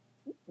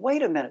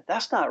 wait a minute,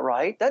 that's not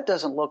right. That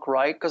doesn't look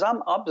right, because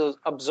I'm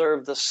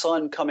observe the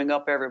sun coming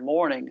up every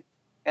morning,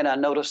 and I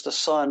notice the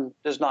sun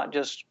does not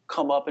just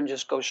come up and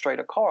just go straight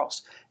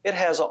across. It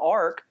has an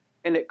arc,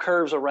 and it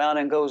curves around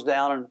and goes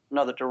down in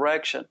another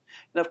direction.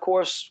 And of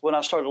course, when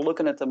I started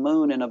looking at the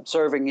moon and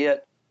observing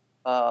it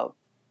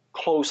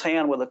close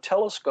hand with a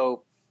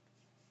telescope,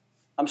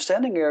 I'm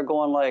standing there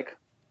going like,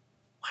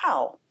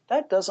 wow,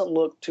 that doesn't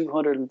look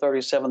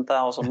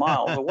 237,000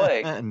 miles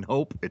away.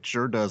 Nope, it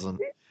sure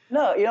doesn't.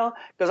 No,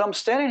 because I'm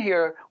standing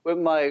here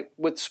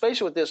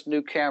especially with this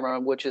new camera,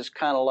 which is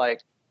kind of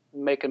like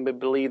making me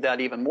believe that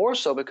even more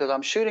so, because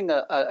I'm shooting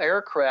an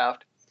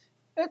aircraft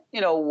at,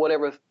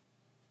 whatever,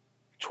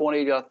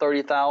 20 to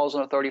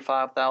 30,000 or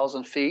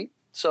 35,000 feet.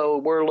 So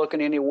we're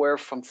looking anywhere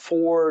from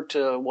 4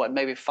 to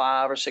maybe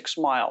 5 or 6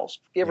 miles,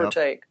 give or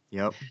take.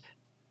 Yep.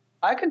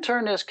 I can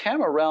turn this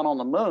camera around on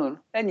the moon,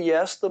 and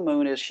yes, the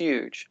moon is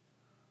huge,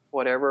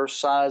 whatever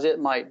size it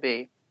might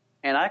be.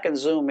 And I can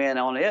zoom in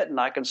on it, and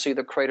I can see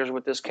the craters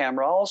with this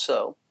camera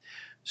also.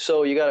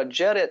 So you got a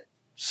jet at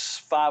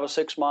 5 or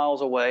 6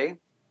 miles away.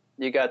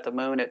 You got the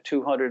moon at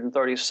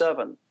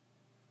 237.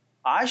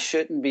 I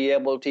shouldn't be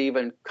able to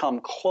even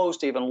come close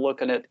to even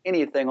looking at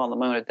anything on the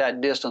moon at that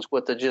distance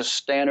with the just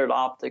standard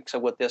optics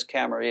of what this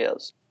camera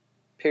is,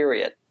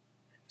 period.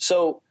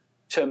 So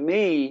to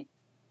me,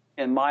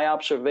 in my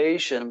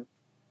observation,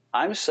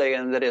 I'm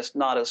saying that it's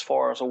not as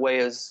far away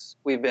as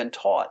we've been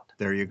taught.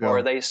 There you go.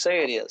 Or they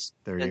say it is.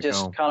 It's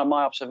just kind of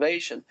my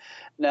observation.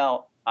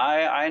 Now,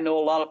 I know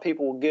a lot of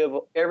people will give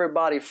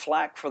everybody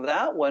flack for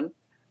that one,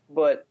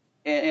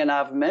 and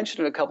I've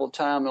mentioned it a couple of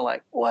times, they're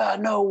like, well,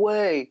 no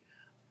way.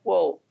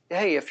 Well,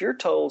 hey, if you're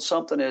told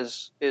something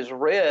is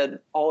red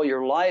all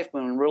your life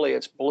when really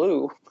it's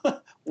blue,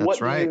 what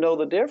do you know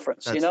the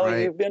difference? That's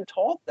right. You've been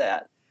taught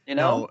that.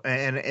 No,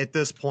 and at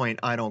this point,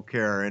 I don't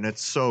care. And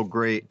it's so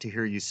great to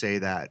hear you say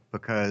that,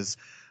 because,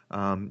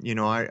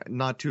 I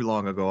not too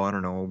long ago, I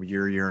don't know,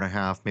 year and a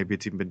half, maybe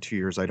it's even been 2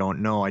 years, I don't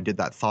know, I did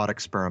that thought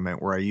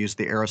experiment where I used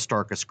the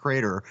Aristarchus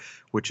crater,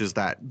 which is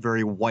that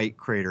very white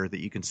crater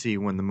that you can see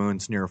when the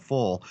moon's near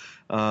full.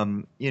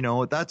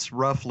 That's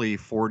roughly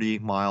 40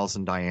 miles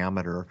in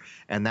diameter,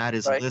 and that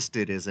is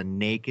listed as a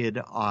naked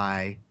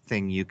eye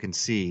thing you can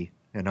see.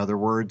 In other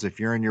words, if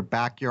you're in your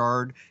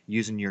backyard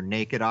using your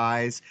naked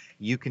eyes,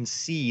 you can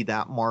see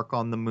that mark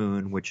on the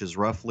moon, which is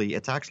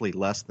it's actually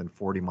less than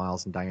 40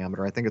 miles in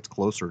diameter. I think it's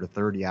closer to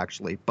 30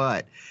 actually.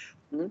 But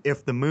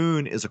if the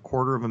moon is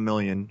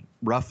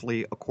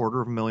roughly a quarter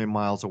of a million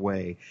miles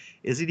away,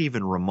 is it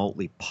even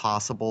remotely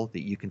possible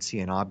that you can see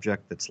an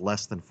object that's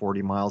less than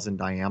 40 miles in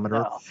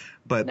diameter? No,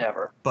 but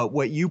never. But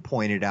what you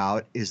pointed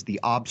out is the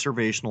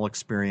observational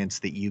experience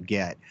that you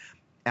get.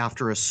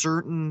 After a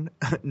certain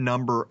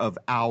number of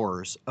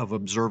hours of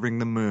observing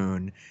the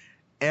moon,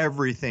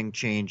 everything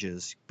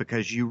changes,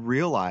 because you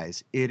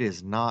realize it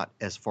is not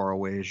as far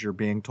away as you're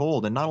being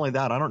told. And not only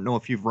that, I don't know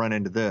if you've run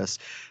into this,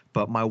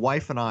 but my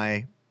wife and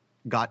I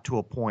got to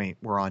a point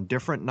where on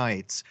different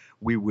nights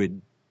we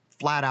would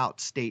flat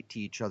out state to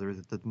each other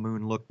that the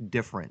moon looked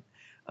different.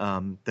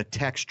 The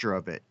texture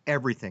of it,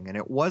 everything. And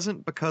it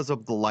wasn't because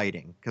of the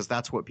lighting, because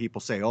that's what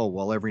people say, oh,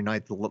 well, every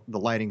night the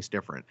lighting's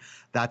different.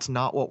 That's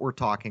not what we're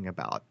talking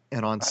about.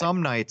 And on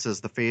some nights, as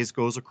the phase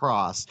goes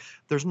across,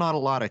 there's not a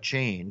lot of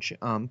change.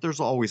 There's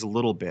always a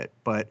little bit.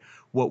 But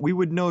what we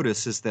would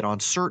notice is that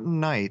on certain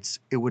nights,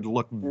 it would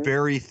look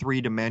very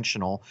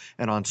three-dimensional,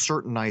 and on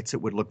certain nights,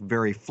 it would look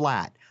very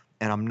flat.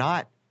 And I'm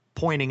not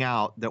pointing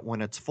out that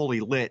when it's fully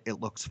lit, it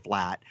looks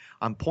flat.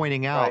 I'm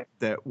pointing out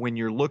that when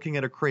you're looking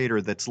at a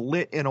crater that's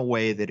lit in a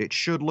way that it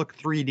should look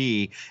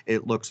 3D,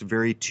 it looks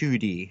very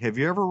 2D. Have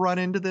you ever run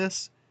into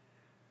this?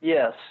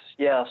 Yes.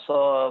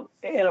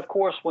 And of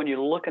course, when you're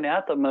looking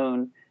at the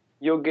moon,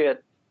 you'll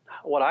get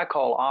what I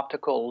call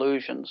optical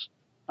illusions.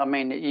 I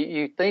mean,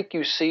 you think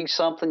you see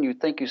something, you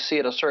think you see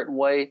it a certain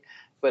way,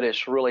 but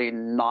it's really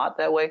not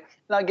that way.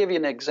 And I'll give you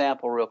an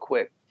example real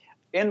quick.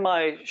 in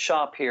my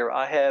shop here,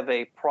 I have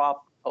a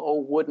prop, an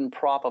old wooden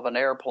prop of an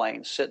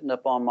airplane sitting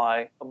up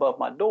on above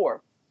my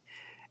door.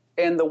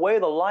 And the way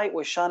the light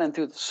was shining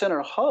through the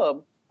center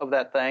hub of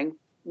that thing,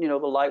 the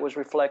light was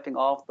reflecting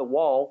off the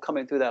wall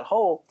coming through that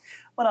hole.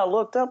 When I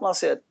looked up, I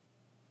said,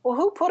 well,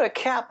 who put a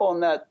cap on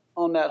that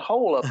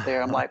hole up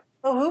there? I'm like,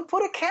 oh, who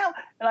put a cap?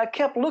 And I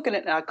kept looking at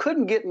it, and I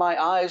couldn't get my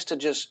eyes to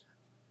just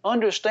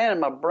understand,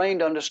 my brain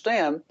to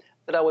understand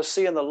that I was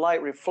seeing the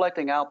light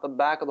reflecting out the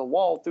back of the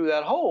wall through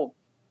that hole.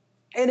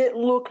 And it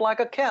looked like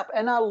a cap.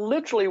 And I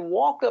literally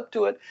walked up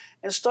to it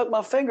and stuck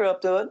my finger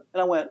up to it,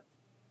 and I went,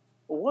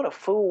 well, what a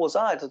fool was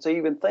I to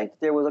even think that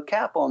there was a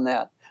cap on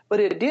that. But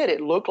it did.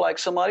 It looked like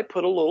somebody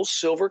put a little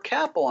silver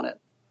cap on it,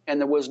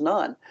 and there was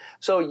none.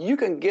 So you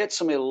can get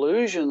some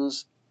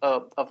illusions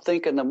of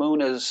thinking the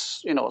moon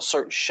is, a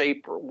certain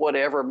shape or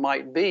whatever it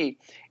might be,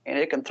 and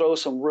it can throw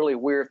some really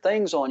weird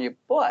things on you.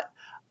 But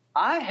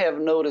I have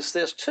noticed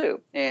this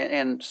too,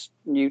 and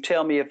you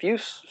tell me if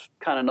you've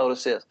kind of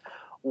noticed this.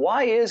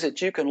 Why is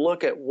it you can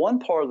look at one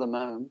part of the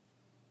moon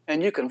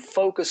and you can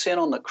focus in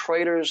on the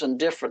craters and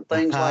different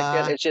things like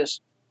that? It's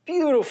just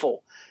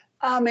beautiful.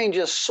 I mean,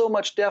 just so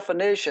much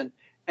definition,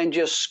 and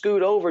just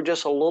scoot over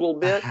just a little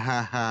bit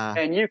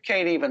and you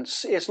can't even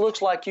see. It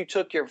looks like you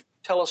took your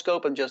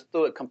telescope and just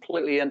threw it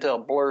completely into a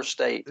blur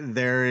state.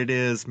 There it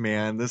is,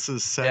 man. This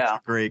is such a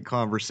great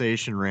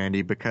conversation,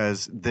 Randy,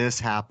 because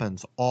this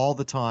happens all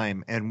the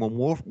time. And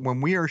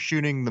when we are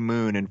shooting the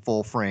moon in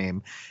full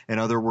frame, in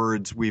other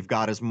words, we've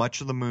got as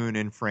much of the moon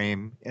in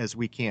frame as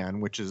we can,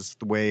 which is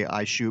the way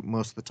I shoot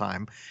most of the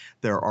time.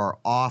 There are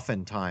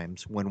often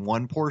times when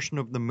one portion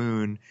of the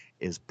moon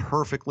is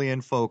perfectly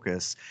in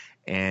focus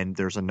and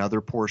there's another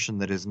portion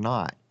that is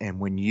not. And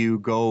when you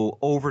go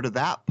over to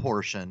that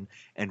portion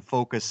and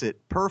focus it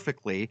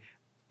perfectly,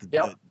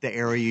 the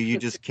area you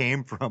just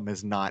came from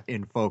is not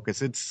in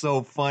focus. It's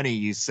so funny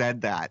you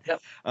said that.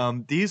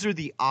 These are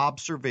the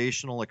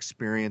observational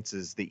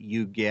experiences that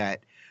you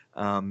get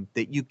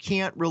that you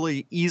can't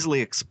really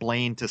easily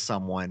explain to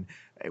someone.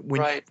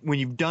 When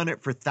you've done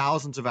it for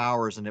thousands of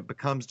hours and it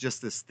becomes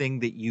just this thing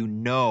that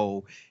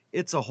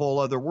it's a whole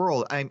other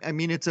world. I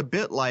mean, it's a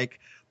bit like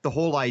the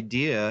whole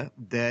idea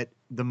that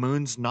the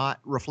moon's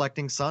not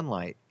reflecting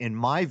sunlight. In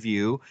my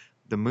view,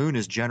 the moon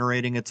is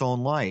generating its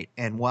own light.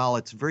 And while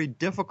it's very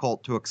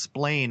difficult to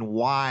explain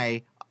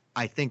why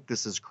I think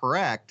this is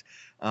correct,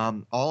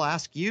 I'll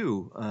ask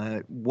you,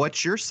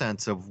 what's your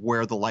sense of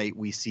where the light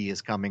we see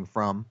is coming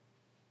from?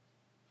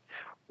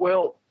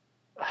 Well,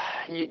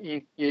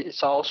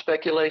 it's all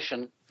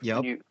speculation.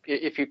 Yep.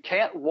 If you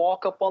can't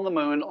walk up on the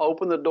moon,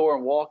 open the door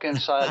and walk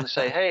inside and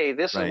say, hey,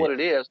 this is what it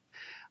is.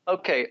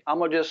 Okay, I'm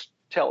going to just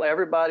tell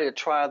everybody to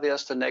try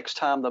this the next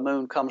time the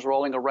moon comes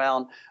rolling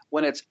around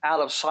when it's out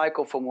of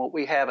cycle from what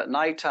we have at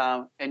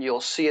nighttime, and you'll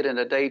see it in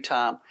the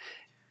daytime.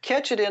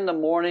 Catch it in the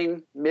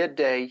morning,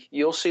 midday,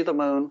 you'll see the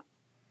moon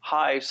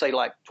high, say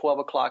like 12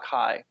 o'clock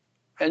high.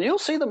 And you'll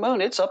see the moon.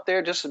 It's up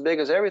there just as big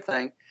as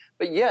everything.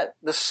 But yet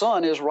the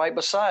sun is right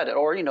beside it,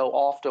 or,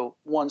 off to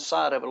one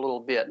side of it a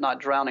little bit,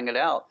 not drowning it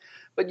out.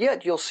 But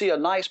yet you'll see a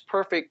nice,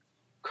 perfect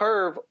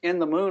curve in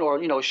the moon,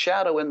 or,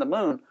 shadow in the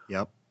moon.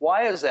 Yep.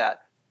 Why is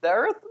that?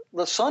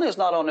 The sun is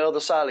not on the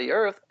other side of the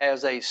earth,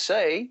 as they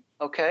say,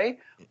 okay?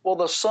 Well,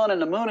 the sun and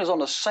the moon is on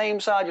the same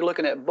side. You're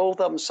looking at both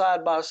of them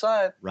side by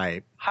side.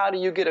 Right. How do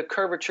you get a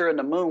curvature in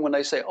the moon when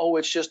they say, oh,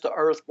 it's just the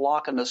earth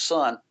blocking the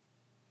sun?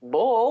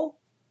 Bull.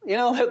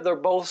 They're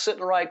both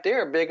sitting right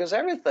there, big as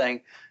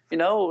everything.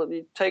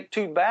 You take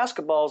two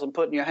basketballs and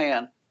put in your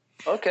hand.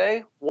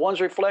 Okay, one's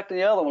reflecting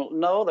the other one.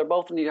 No, they're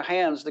both in your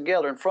hands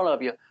together in front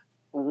of you.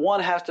 One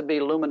has to be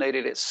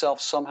illuminated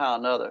itself somehow or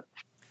another.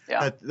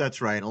 Yeah.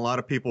 That's right. A lot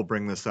of people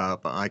bring this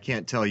up. I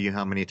can't tell you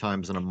how many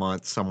times in a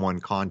month someone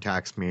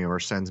contacts me or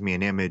sends me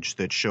an image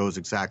that shows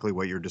exactly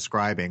what you're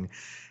describing.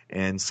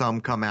 And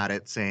some come at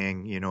it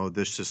saying,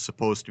 this is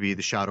supposed to be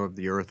the shadow of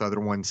the earth. Other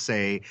ones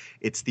say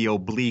it's the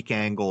oblique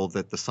angle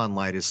that the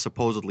sunlight is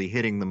supposedly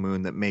hitting the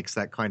moon that makes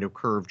that kind of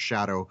curved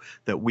shadow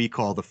that we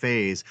call the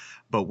phase.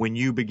 But when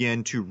you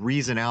begin to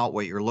reason out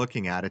what you're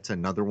looking at, it's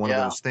another one of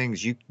those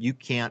things. You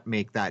can't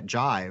make that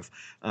jive.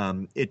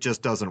 It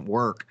just doesn't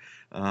work.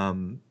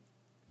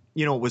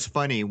 It was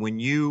funny when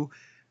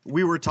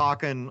we were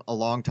talking a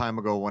long time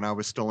ago when I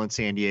was still in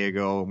San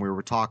Diego, and we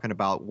were talking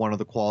about one of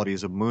the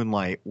qualities of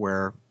moonlight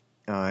where,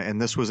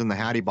 and this was in the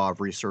Hadibov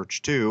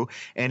research too,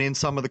 and in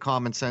some of the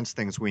common sense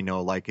things we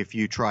know, like if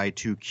you try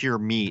to cure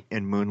meat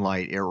in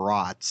moonlight, it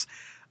rots.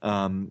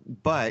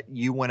 But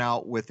you went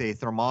out with a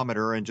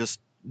thermometer and just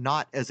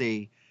not as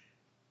a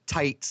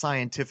tight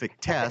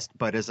scientific test,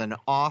 but as an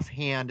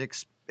offhand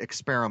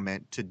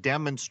experiment to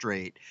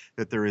demonstrate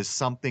that there is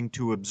something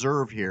to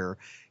observe here,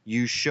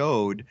 you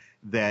showed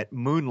that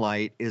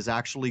moonlight is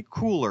actually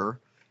cooler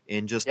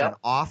in just an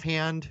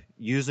offhand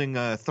using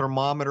a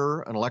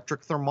thermometer, an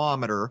electric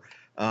thermometer,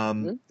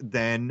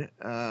 than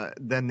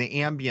the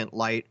ambient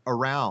light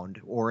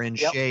around or in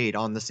shade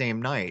on the same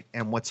night.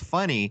 And what's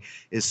funny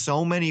is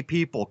so many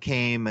people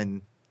came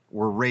and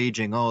were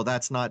raging, oh,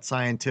 that's not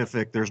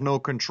scientific, there's no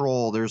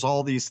control, there's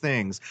all these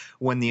things,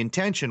 when the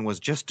intention was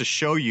just to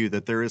show you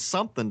that there is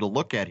something to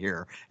look at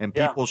here, and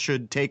Yeah. people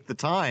should take the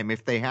time,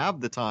 if they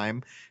have the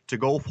time, to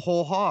go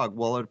whole hog.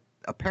 Well,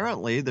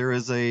 apparently there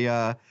is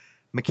a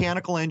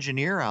mechanical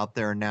engineer out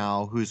there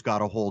now who's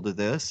got a hold of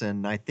this,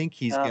 and I think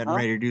he's getting Uh-huh.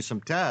 ready to do some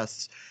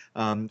tests.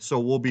 So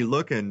we'll be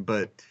looking,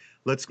 but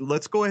let's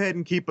go ahead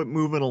and keep it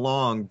moving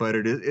along. But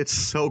it's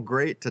so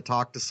great to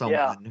talk to Yeah.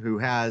 someone who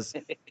has,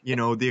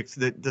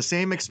 the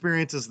same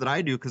experiences that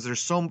I do, because there's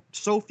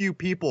so few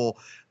people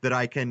that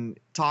I can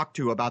talk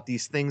to about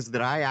these things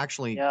that I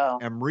actually Yeah.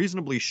 am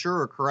reasonably sure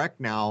are correct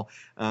now.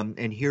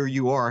 And here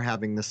you are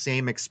having the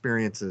same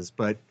experiences.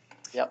 But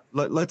Yep.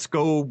 let's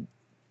go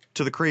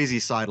to the crazy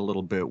side a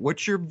little bit.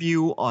 What's your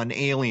view on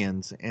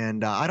aliens?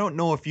 And I don't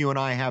know if you and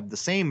I have the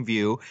same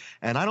view,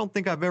 and I don't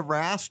think I've ever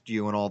asked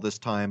you in all this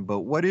time,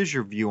 but what is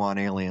your view on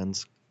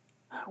aliens?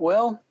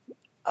 Well,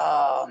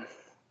 I've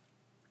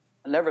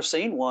never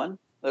seen one.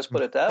 Let's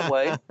put it that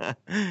way.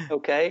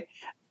 Okay.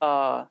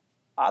 I'm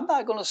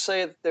not going to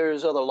say that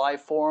there's other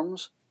life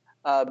forms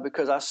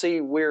because I see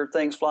weird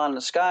things flying in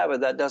the sky,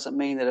 but that doesn't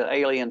mean that an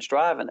alien's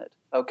driving it.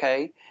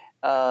 Okay.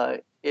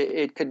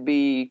 It could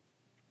be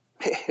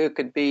it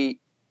could be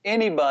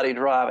anybody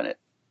driving it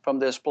from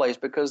this place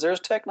because there's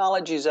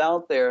technologies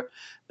out there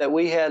that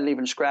we hadn't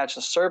even scratched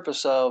the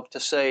surface of to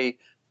say,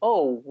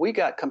 oh, we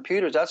got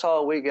computers. That's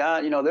all we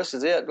got. This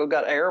is it. We've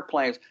got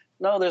airplanes.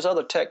 No, there's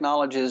other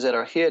technologies that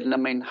are hidden. I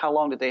mean, how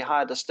long did they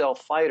hide the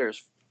stealth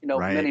fighters?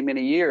 Right. Many,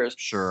 many years.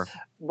 Sure.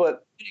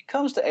 But when it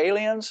comes to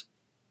aliens,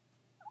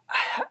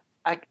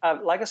 I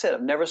like I said,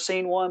 I've never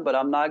seen one, but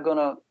I'm not going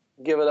to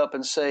give it up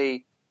and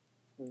say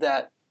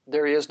that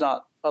there is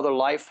not other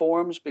life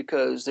forms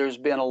because there's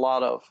been a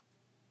lot of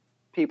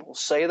people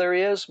say there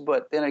is.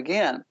 But then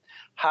again,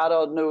 how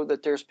do I know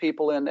that there's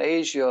people in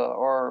Asia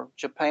or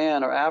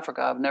Japan or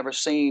Africa? I've never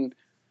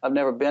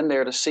been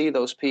there to see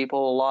those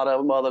people. A lot of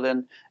them, other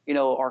than,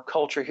 our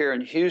culture here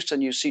in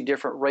Houston, you see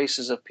different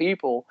races of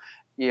people.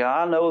 Yeah,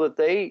 I know that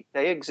they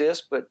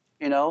exist, but,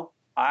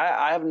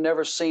 I have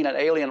never seen an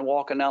alien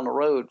walking down the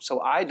road, so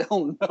I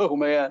don't know,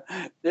 man.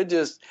 It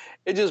just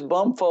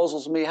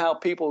bumfuzzles me how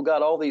people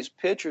got all these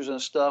pictures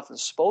and stuff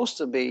that's supposed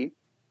to be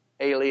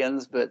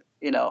aliens, but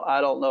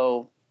I don't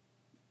know.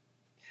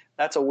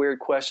 That's a weird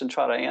question to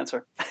try to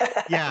answer.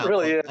 Yeah, It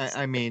really is.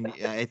 I mean,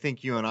 I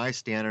think you and I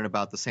stand in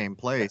about the same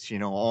place.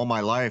 All my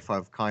life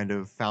I've kind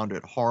of found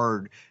it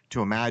hard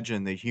to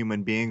imagine that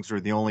human beings are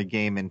the only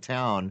game in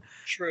town.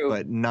 True.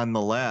 But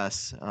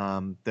nonetheless,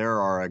 there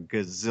are a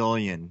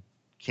gazillion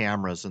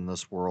cameras in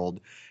this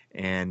world,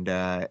 and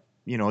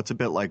it's a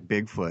bit like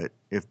Bigfoot.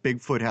 If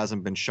Bigfoot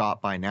hasn't been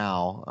shot by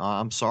now,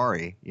 I'm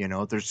sorry.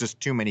 There's just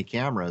too many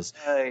cameras.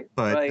 Right.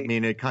 But Right. I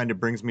mean, it kind of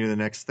brings me to the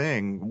next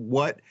thing.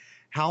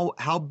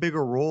 How big a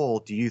role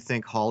do you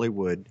think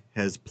Hollywood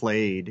has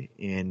played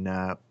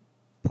in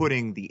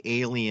putting the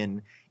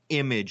alien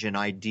image and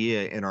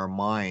idea in our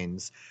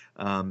minds?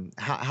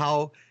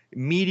 How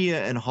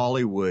media and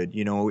Hollywood,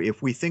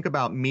 if we think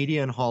about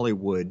media and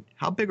Hollywood,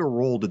 how big a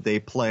role did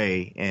they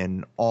play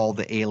in all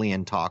the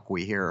alien talk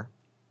we hear?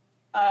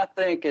 I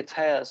think it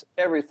has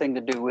everything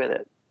to do with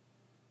it.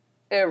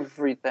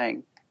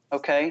 Everything.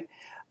 Okay.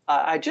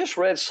 I just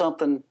read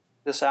something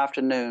this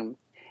afternoon,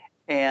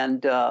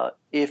 and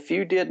if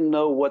you didn't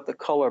know what the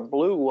color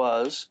blue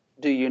was,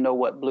 do you know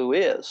what blue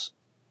is?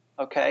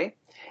 Okay.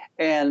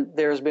 And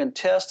there's been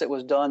tests that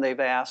was done. They've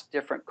asked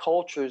different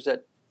cultures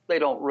that they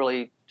don't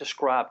really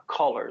describe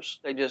colors.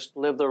 They just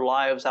live their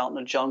lives out in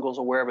the jungles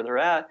or wherever they're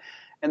at.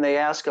 And they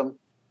ask them,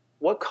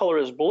 what color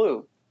is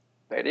blue?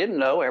 They didn't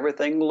know.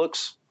 Everything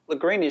looks the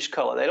greenish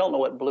color. They don't know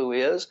what blue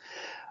is.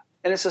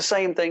 And it's the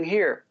same thing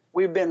here.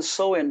 We've been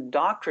so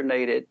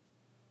indoctrinated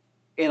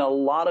in a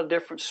lot of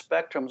different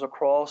spectrums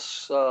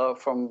across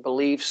from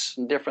beliefs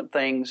and different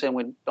things. And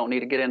we don't need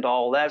to get into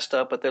all that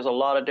stuff, but there's a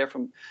lot of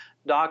different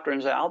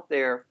doctrines out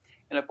there.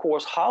 And of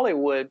course,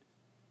 Hollywood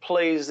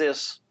plays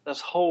this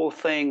whole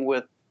thing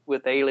with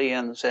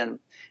aliens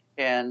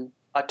and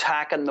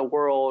attacking the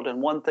world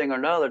and one thing or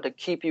another to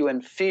keep you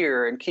in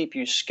fear and keep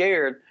you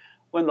scared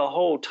when the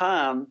whole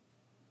time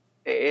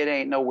it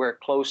ain't nowhere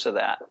close to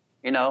that,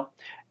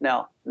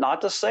 Now,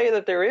 not to say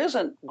that there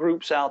isn't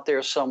groups out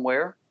there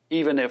somewhere,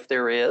 even if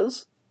there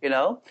is,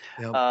 Yep.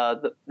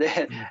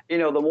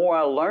 The more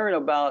I learn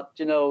about,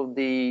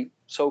 the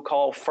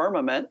so-called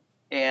firmament,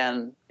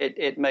 and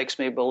it makes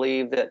me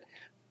believe that,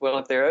 well,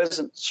 if there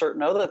isn't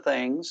certain other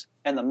things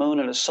and the moon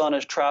and the sun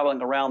is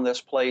traveling around this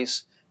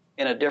place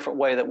in a different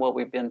way than what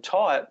we've been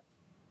taught,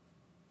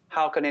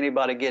 how can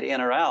anybody get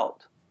in or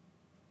out?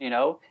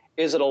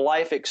 Is it a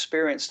life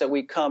experience that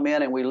we come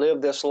in and we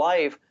live this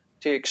life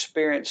to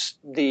experience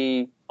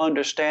the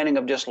understanding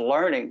of just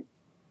learning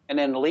and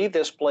then leave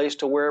this place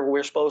to wherever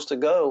we're supposed to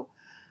go?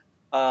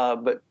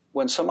 But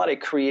when somebody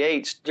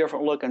creates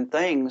different looking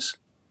things,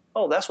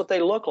 oh, that's what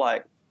they look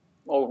like.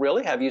 Oh,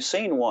 really? Have you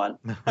seen one?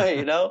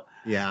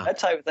 Yeah. That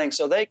type of thing.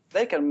 So they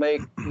can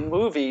make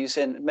movies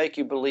and make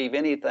you believe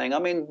anything. I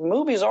mean,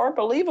 movies are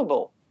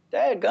believable.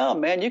 Dadgum,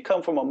 man, you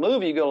come from a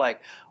movie, you go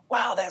like,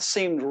 wow, that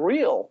seemed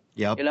real.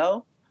 Yep. You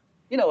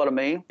know what I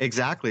mean?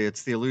 Exactly.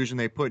 It's the illusion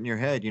they put in your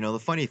head. The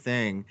funny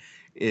thing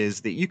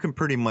is that you can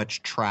pretty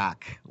much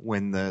track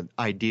when the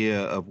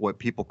idea of what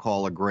people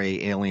call a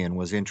gray alien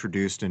was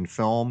introduced in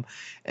film,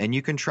 and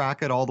you can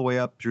track it all the way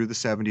up through the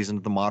 70s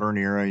into the modern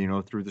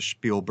era, through the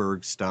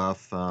Spielberg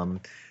stuff,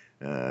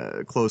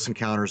 Close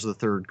Encounters of the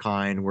Third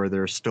Kind, where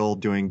they're still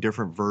doing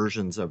different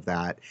versions of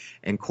that,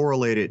 and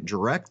correlate it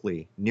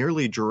directly,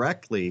 nearly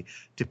directly,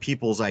 to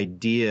people's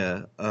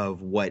idea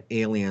of what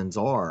aliens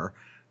are.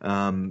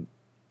 And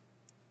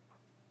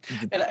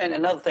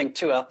another thing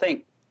too, I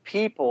think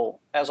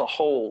people as a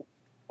whole,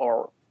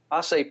 or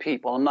I say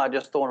people, I'm not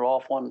just throwing it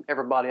off on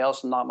everybody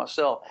else and not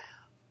myself.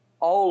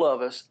 All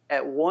of us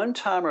at one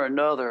time or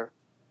another,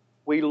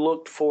 we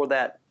looked for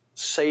that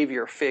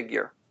savior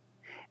figure.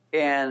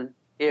 And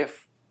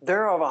if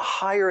they're of a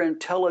higher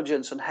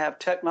intelligence and have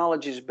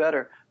technologies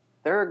better,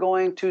 they're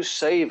going to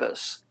save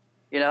us,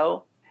 you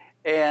know?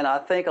 And I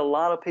think a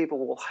lot of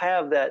people will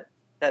have that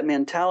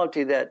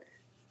mentality that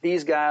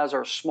these guys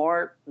are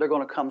smart, they're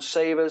going to come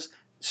save us,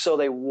 so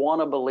they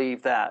want to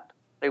believe that.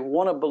 They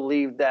want to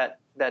believe that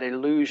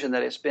illusion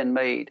that it's been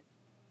made.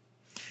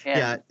 And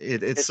yeah,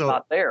 it's so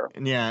not there.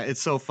 Yeah,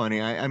 it's so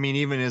funny. I mean,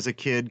 even as a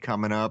kid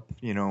coming up,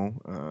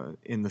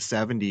 in the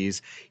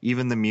 70s,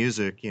 even the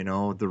music,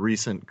 the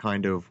recent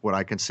kind of what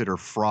I consider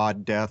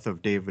fraud death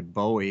of David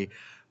Bowie,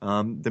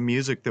 the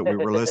music that we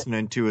were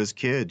listening to as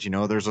kids,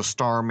 there's a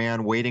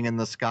starman waiting in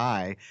the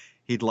sky.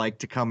 He'd like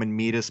to come and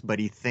meet us, but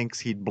he thinks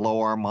he'd blow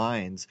our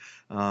minds.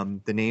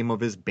 The name of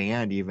his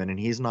band, even, and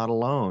he's not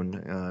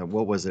alone.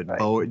 What was it?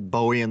 Right.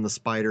 Bowie and the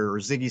Spider, or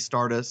Ziggy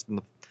Stardust and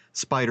the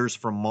Spiders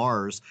from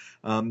Mars.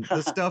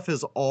 This stuff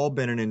has all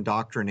been an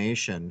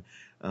indoctrination,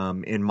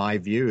 in my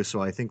view.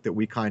 So I think that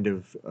we kind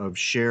of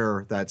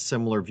share that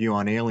similar view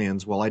on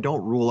aliens. Well, I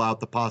don't rule out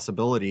the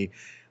possibility.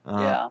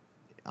 Yeah.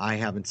 I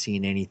haven't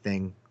seen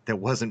anything that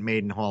wasn't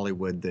made in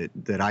Hollywood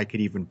that I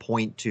could even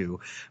point to.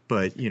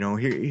 But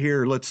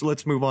here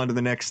let's move on to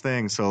the next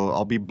thing. So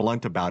I'll be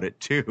blunt about it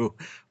too.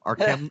 Are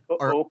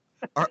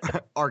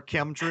are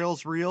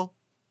chemtrails real?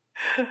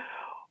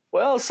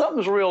 Well,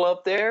 something's real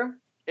up there,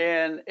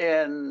 and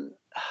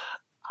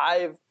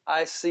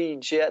I see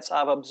jets.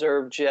 I've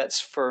observed jets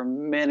for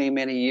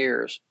many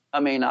years. I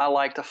mean, I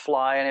like to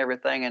fly and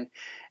everything,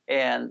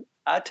 and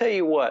I tell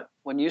you what,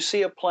 when you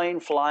see a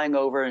plane flying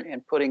over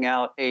and putting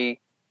out a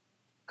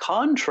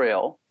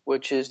contrail,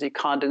 which is the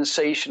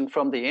condensation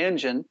from the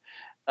engine,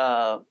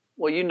 well,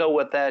 you know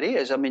what that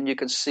is. I mean, you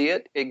can see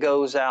it. It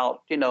goes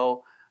out,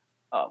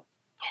 uh,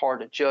 hard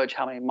to judge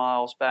how many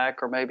miles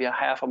back, or maybe a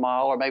half a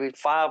mile, or maybe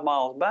 5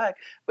 miles back,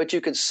 but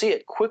you can see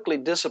it quickly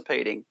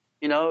dissipating.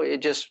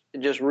 It just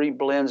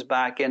reblends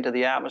back into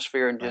the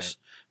atmosphere and Right.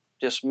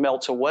 just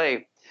melts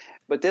away.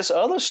 But this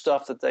other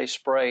stuff that they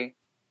spray,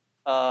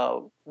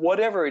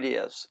 whatever it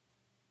is,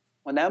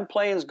 when them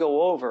planes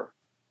go over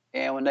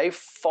and when they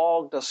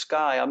fog the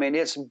sky, I mean,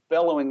 it's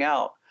bellowing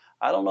out.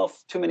 I don't know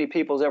if too many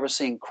people have ever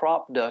seen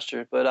crop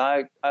dusters, but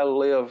I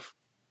live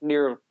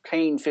near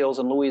cane fields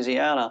in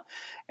Louisiana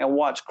and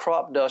watch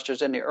crop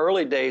dusters in the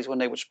early days when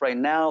they would spray.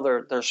 Now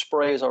their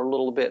sprays are a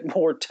little bit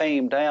more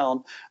tamed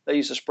down. They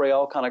used to spray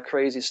all kind of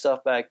crazy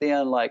stuff back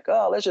then, like,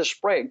 oh, let's just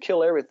spray it and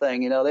kill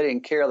everything. They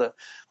didn't care the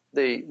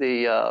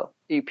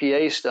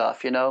EPA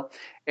stuff,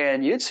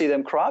 and you'd see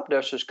them crop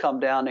dusters come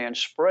down there and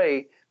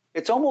spray.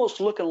 It's almost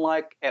looking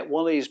like at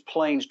one of these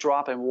planes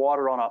dropping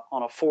water on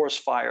a forest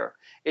fire.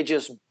 It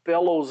just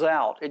bellows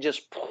out. It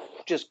just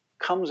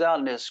comes out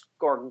in this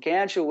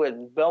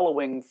gargantuan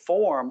bellowing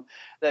form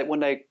that when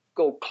they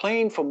go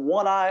clean from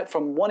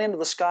one end of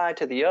the sky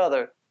to the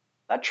other,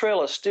 that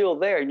trail is still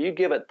there. And you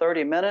give it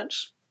 30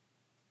 minutes,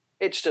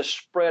 it's just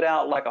spread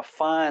out like a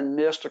fine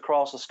mist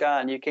across the sky,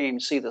 and you can't even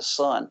see the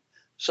sun.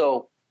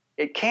 So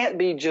it can't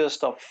be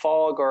just a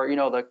fog or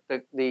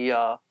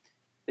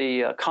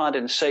the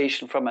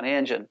condensation from an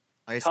engine.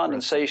 Ice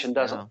Condensation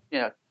crystals,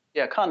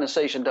 doesn't,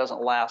 condensation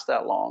doesn't last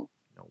that long.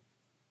 No,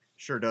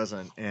 sure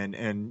doesn't.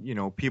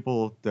 And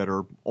people that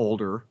are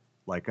older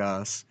like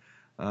us,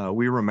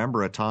 we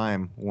remember a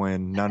time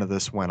when none of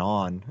this went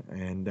on.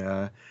 And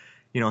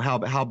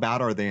how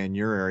bad are they in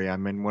your area? I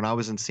mean, when I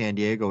was in San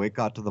Diego, it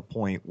got to the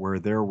point where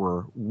there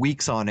were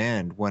weeks on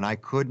end when I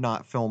could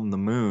not film the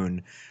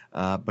moon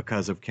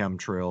because of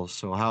chemtrails.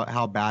 So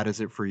how bad is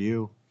it for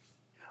you?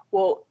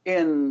 Well,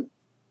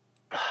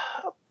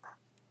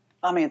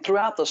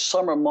 throughout the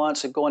summer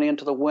months and going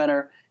into the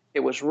winter, it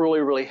was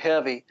really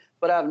heavy.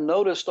 But I've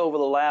noticed over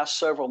the last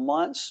several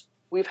months,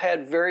 we've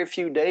had very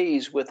few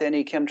days with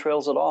any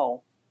chemtrails at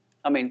all.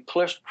 I mean,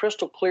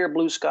 crystal clear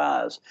blue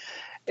skies.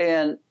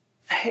 And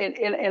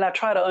I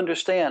try to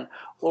understand,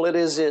 well,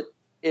 is it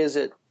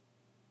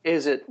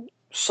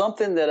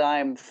something that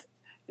I'm,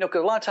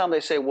 because a lot of times they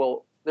say,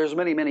 well, there's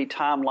many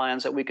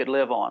timelines that we could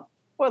live on.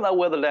 Well, now,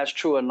 whether that's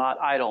true or not,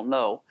 I don't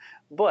know.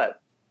 But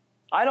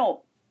I don't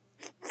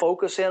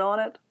focus in on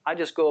it. I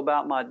just go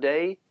about my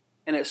day,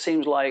 and it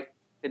seems like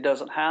it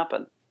doesn't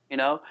happen,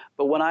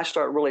 But when I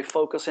start really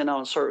focusing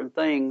on certain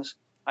things,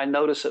 I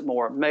notice it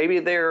more. Maybe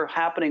they're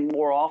happening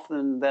more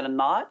often than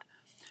not,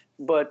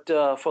 but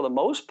for the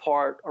most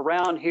part,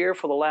 around here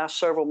for the last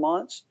several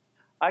months,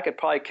 I could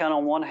probably count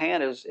on one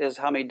hand is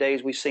how many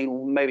days we've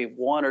seen maybe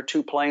one or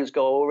two planes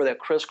go over that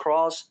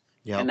crisscross,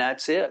 Yep. and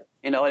that's it.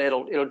 And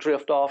it'll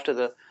drift off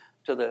to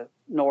the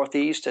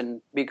northeast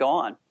and be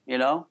gone.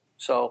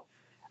 So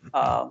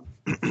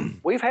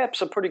we've had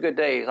some pretty good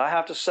days. I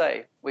have to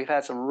say, we've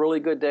had some really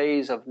good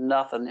days of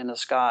nothing in the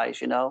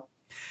skies. And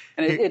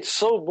it's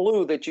so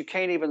blue that you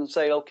can't even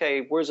say,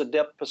 okay, where's the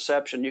depth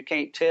perception? You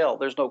can't tell.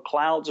 There's no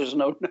clouds. There's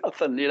no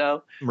nothing.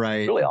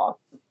 Right. Really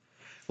awesome.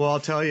 Well, I'll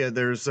tell you,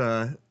 there's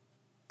a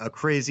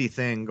crazy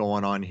thing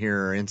going on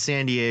here in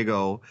San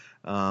Diego.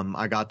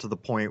 I got to the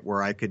point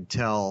where I could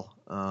tell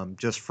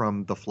just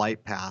from the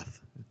flight path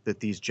that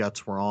these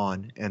jets were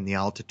on and the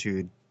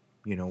altitude,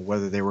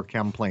 whether they were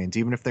chem planes,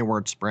 even if they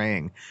weren't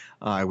spraying,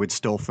 I would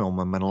still film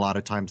them. And a lot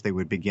of times they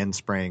would begin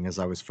spraying as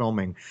I was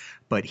filming.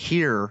 But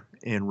here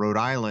in Rhode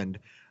Island,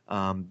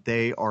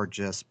 they are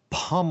just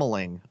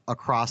pummeling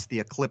across the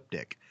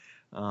ecliptic.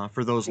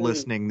 For those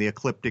listening, the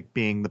ecliptic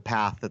being the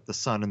path that the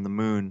sun and the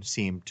moon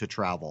seem to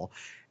travel.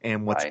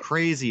 And what's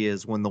crazy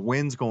is when the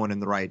wind's going in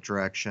the right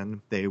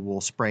direction, they will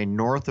spray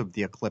north of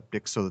the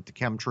ecliptic so that the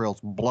chemtrails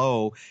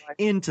blow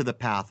into the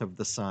path of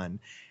the sun.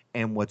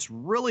 And what's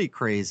really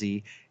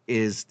crazy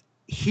is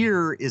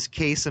here is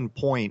case in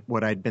point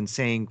what I'd been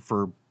saying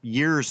for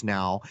years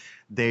now.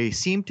 They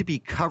seem to be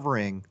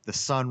covering the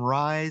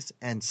sunrise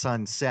and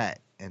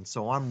sunset. And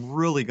so I'm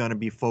really going to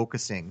be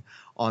focusing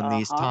on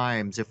these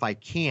times if I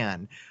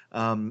can.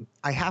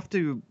 I have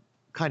to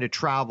kind of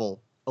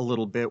travel a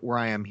little bit where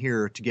I am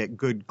here to get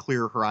good,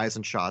 clear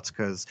horizon shots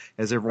because,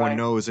 as everyone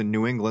knows, in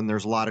New England,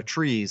 there's a lot of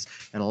trees.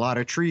 And a lot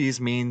of trees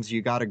means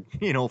you got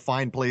to,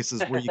 find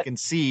places where you can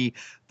see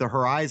the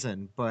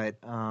horizon. But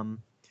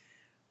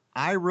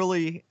I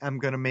really am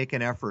going to make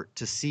an effort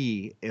to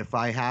see if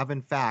I have,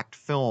 in fact,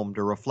 filmed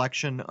a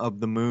reflection of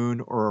the moon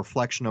or a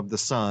reflection of the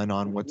sun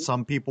on what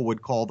some people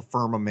would call the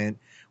firmament,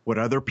 what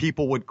other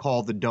people would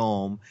call the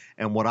dome,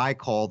 and what I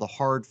call the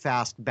hard,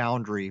 fast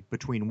boundary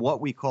between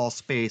what we call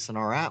space and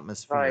our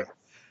atmosphere.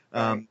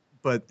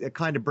 But it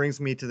kind of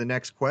brings me to the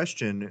next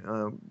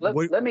question.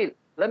 Let me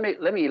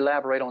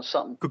elaborate on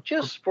something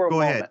just for a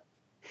moment. Ahead.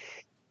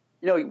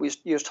 You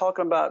was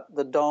talking about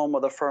the dome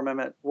or the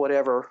firmament,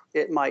 whatever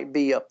it might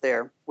be up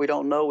there. We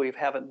don't know. We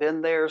haven't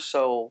been there,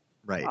 so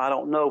I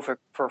don't know for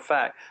a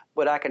fact.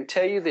 But I can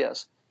tell you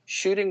this: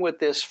 shooting with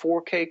this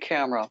 4K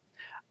camera,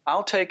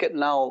 I'll take it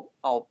and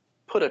I'll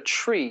put a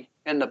tree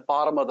in the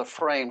bottom of the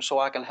frame so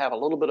I can have a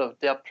little bit of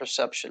depth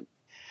perception.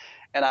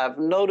 And I've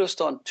noticed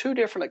on two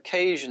different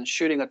occasions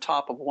shooting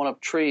atop of one of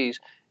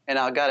trees, and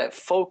I got it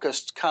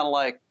focused kind of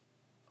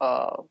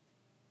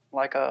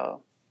like a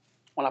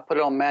when I put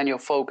it on manual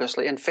focus,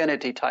 the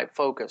infinity type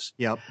focus.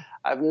 Yep.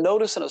 I've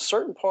noticed in a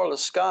certain part of the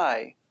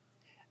sky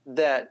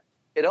that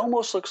it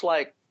almost looks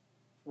like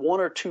 1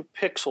 or 2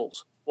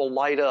 pixels will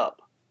light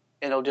up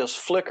and it'll just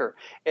flicker.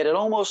 And it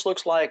almost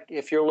looks like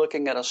if you're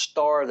looking at a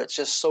star that's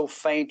just so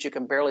faint you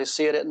can barely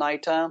see it at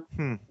nighttime.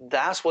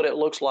 That's what it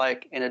looks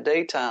like in the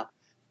daytime,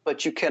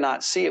 but you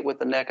cannot see it with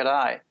the naked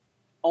eye.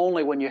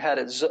 Only when I had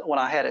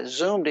it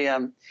zoomed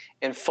in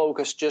and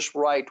focused just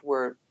right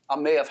where I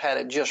may have had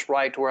it just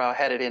right where I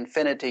had it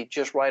infinity,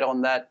 just right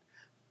on that,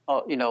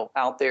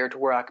 out there to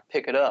where I could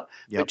pick it up.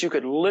 Yep. But you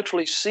could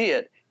literally see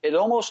it. It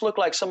almost looked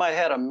like somebody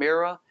had a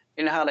mirror.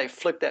 You know how they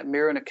flick that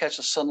mirror and it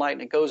catches sunlight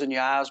and it goes in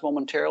your eyes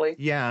momentarily?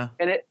 Yeah.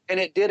 And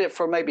it did it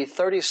for maybe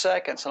 30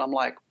 seconds. And I'm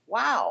like,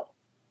 wow.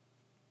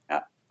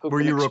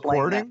 Were you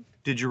recording?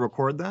 That? Did you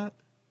record that?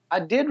 I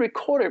did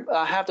record it.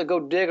 I have to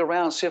go dig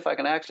around and see if I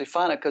can actually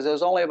find it because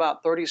there's only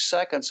about 30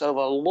 seconds of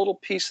a little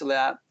piece of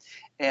that.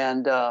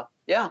 And,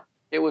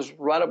 it was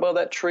right above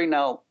that tree.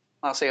 Now,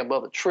 I say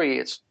above the tree,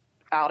 it's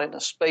out in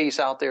the space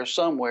out there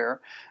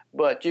somewhere.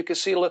 But you could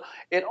see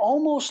it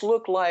almost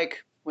looked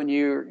like when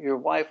your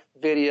wife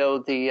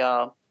videoed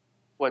the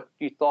what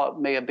you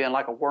thought may have been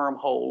like a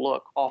wormhole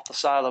look off the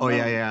side of the moon.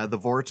 Yeah, the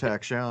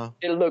vortex, yeah.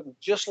 It looked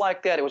just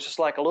like that. It was just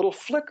like a little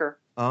flicker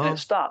and it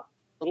stopped.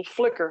 A little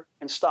flicker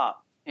and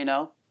stopped,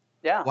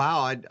 Yeah.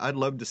 Wow, I'd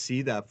love to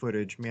see that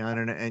footage, man.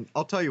 And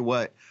I'll tell you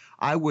what,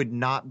 I would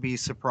not be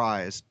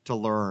surprised to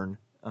learn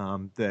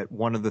that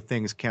one of the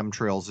things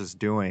chemtrails is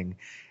doing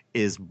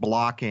is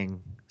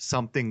blocking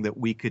something that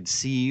we could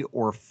see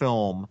or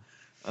film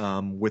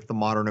with the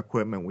modern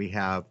equipment we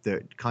have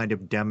that kind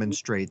of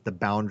demonstrate the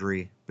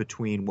boundary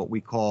between what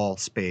we call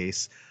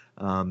space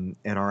and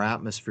our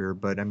atmosphere.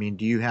 But, I mean,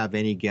 do you have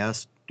any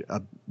guess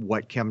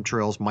what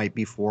chemtrails might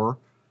be for?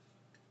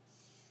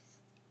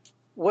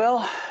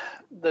 Well,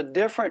 the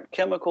different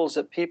chemicals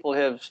that people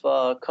have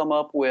come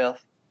up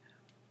with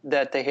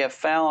that they have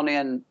found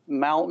in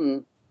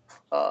mountain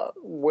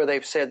where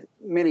they've said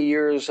many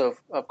years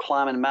of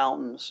climbing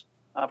mountains.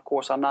 Of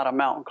course, I'm not a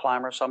mountain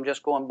climber, so I'm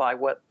just going by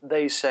what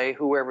they say,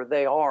 whoever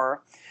they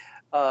are.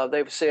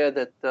 They've said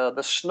that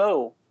the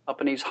snow up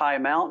in these high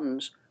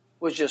mountains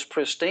was just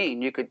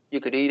pristine. You could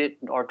eat it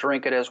or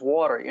drink it as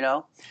water,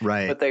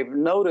 Right. But they've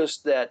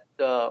noticed that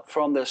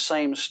from the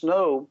same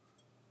snow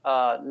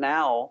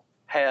now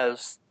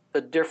has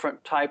the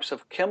different types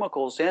of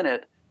chemicals in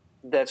it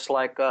that's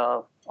like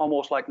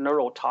almost like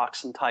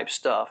neurotoxin type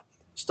stuff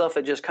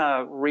that just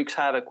kind of wreaks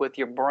havoc with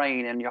your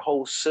brain and your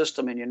whole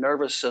system and your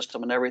nervous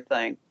system and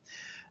everything.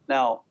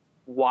 Now,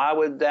 why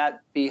would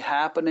that be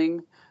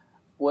happening?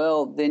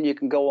 Well, then you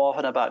can go off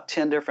on about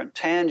 10 different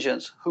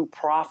tangents. Who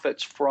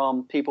profits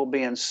from people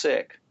being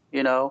sick?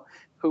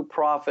 Who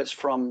profits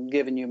from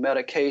giving you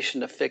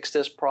medication to fix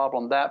this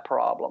problem, that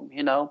problem,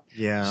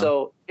 Yeah.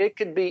 So it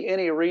could be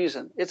any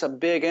reason. It's a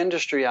big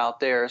industry out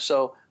there.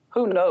 So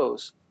who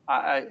knows?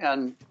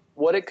 And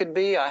what it could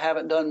be, I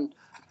haven't done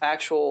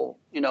actual,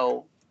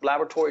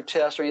 laboratory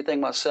tests or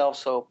anything myself.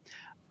 So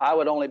I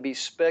would only be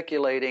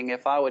speculating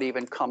if I would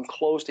even come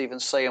close to even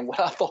saying what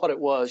I thought it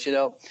was,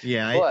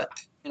 Yeah. But,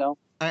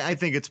 I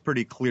think it's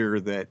pretty clear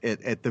that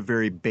at the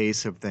very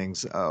base of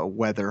things,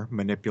 weather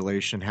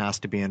manipulation has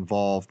to be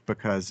involved,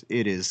 because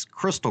it is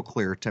crystal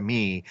clear to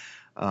me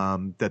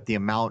that the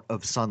amount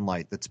of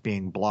sunlight that's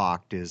being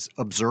blocked is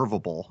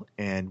observable.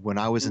 And when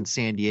I was in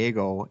San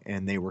Diego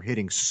and they were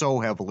hitting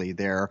so heavily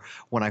there,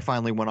 when I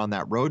finally went on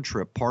that road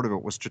trip, part of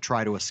it was to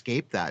try to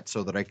escape that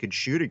so that I could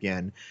shoot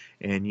again.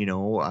 And,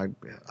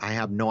 I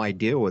have no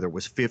idea whether it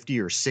was 50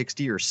 or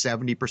 60 or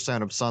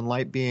 70% of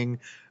sunlight being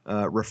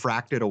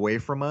refracted away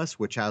from us,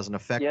 which has an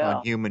effect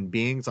on human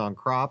beings, on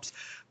crops.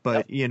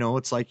 But,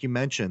 it's like you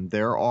mentioned,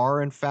 there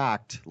are, in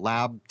fact,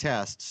 lab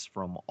tests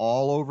from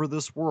all over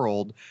this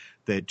world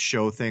that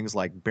show things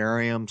like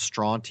barium,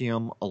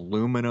 strontium,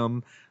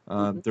 aluminum.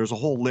 There's a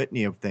whole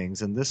litany of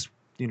things. And this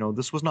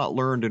was not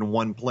learned in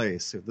one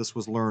place. This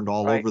was learned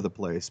all over the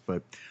place.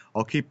 But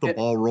I'll keep the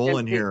ball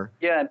rolling here.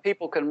 Yeah, and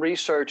people can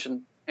research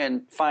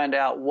and find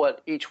out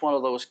what each one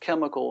of those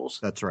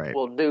chemicals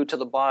will do to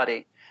the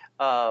body.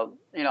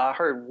 I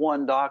heard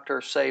one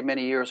doctor say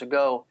many years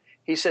ago,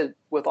 he said,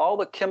 with all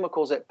the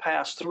chemicals that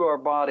pass through our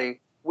body,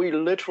 we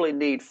literally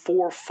need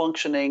 4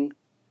 functioning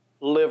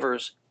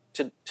livers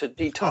to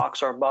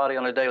detox our body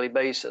on a daily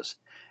basis.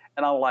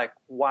 And I'm like,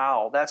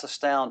 wow, that's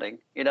astounding,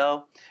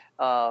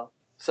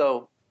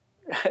 So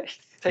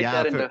take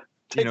that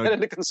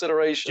into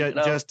consideration.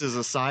 Just as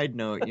a side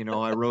note,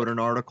 I wrote an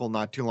article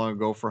not too long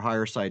ago for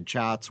Higher Side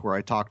Chats where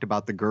I talked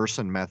about the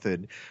Gerson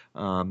method.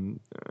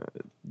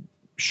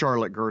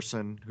 Charlotte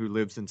Gerson, who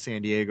lives in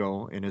San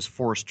Diego and is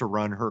forced to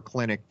run her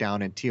clinic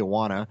down in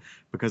Tijuana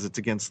because it's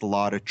against the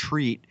law to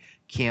treat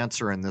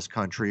cancer in this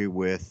country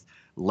with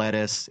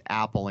lettuce,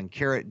 apple, and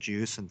carrot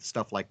juice and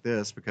stuff like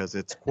this because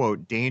it's,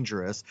 quote,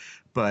 dangerous.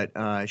 But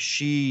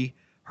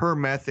her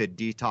method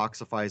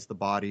detoxifies the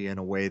body in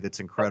a way that's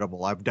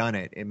incredible. I've done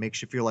it. It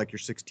makes you feel like you're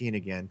 16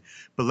 again.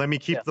 But let me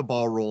keep the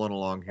ball rolling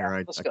along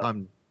here.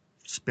 I'm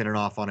spinning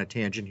off on a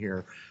tangent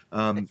here.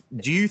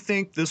 Do you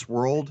think this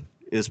world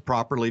is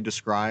properly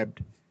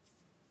described?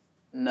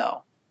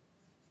 No.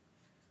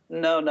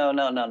 Not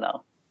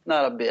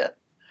a bit.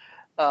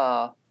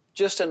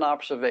 Just an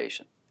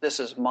observation. This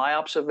is my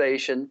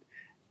observation.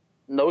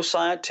 No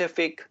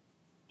scientific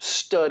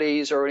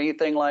studies or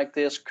anything like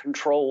this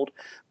controlled.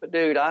 But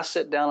dude, I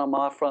sit down on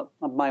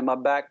my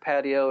back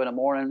patio in the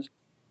mornings.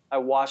 I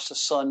watch the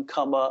sun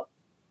come up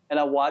and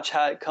I watch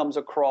how it comes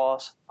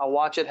across. I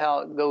watch it how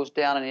it goes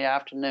down in the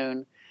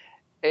afternoon.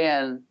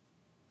 And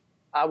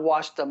I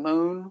watch the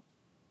moon.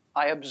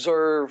 I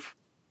observe,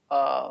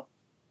 like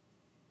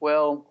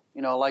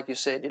you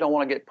said, you don't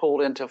want to get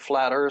pulled into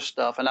flat earth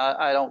stuff, and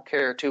I don't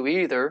care to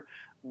either,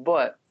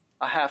 but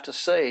I have to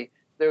say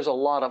there's a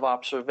lot of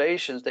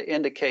observations that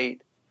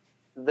indicate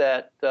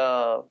that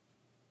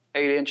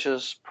 8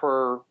 inches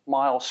per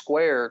mile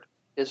squared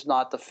is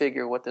not the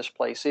figure what this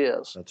place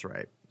is. That's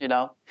right.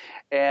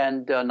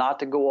 And not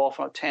to go off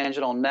on a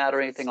tangent on that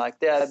or anything like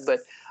that,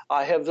 but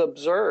I have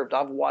observed,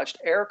 I've watched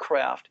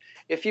aircraft.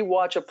 If you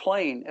watch a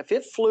plane, if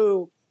it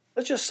flew,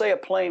 let's just say a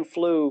plane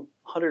flew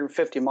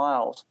 150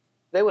 miles,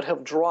 they would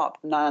have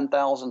dropped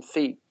 9,000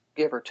 feet,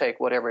 give or take,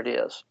 whatever it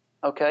is.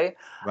 Okay?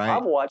 Right.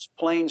 I've watched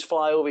planes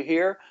fly over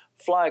here,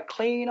 fly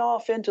clean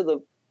off into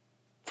the,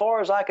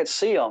 far as I could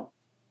see them.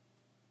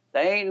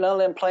 They ain't none of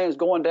them planes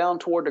going down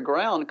toward the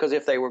ground, because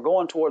if they were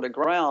going toward the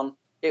ground,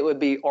 it would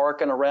be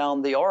arcing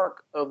around the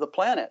arc of the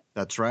planet.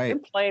 That's right. Them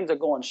planes are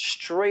going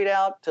straight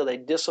out till they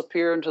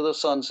disappear into the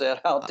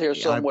sunset out there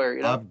somewhere.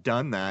 I've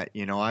done that.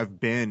 I've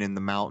been in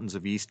the mountains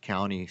of East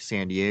County,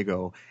 San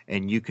Diego,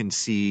 and you can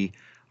see,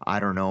 I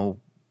don't know,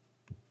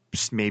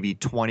 maybe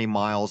 20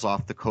 miles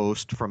off the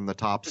coast from the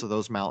tops of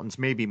those mountains,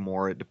 maybe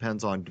more. It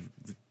depends on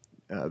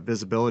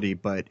visibility,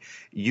 but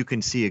you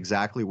can see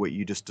exactly what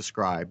you just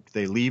described.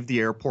 They leave the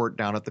airport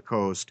down at the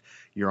coast.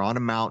 You're on a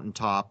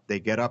mountaintop. They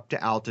get up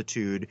to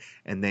altitude,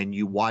 and then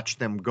you watch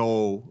them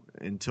go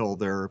until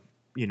they're,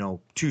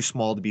 too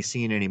small to be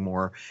seen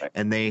anymore. Right.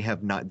 And they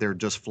have not, they're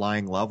just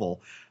flying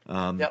level.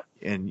 And,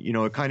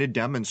 it kind of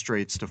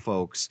demonstrates to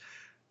folks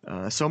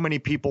So many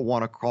people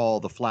want to call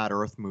the flat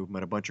earth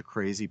movement a bunch of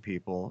crazy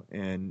people.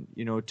 And,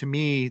 to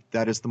me,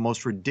 that is the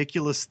most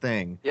ridiculous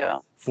thing Yeah.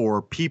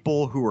 for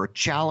people who are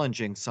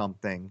challenging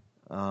something,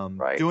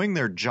 Right. doing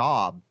their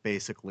job,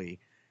 basically.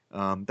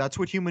 That's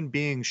what human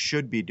beings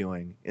should be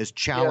doing, is Yes.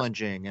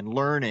 challenging and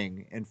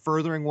learning and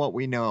furthering what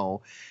we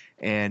know.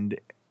 And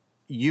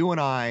you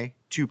and I,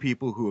 two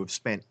people who have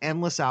spent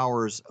endless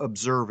hours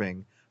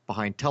observing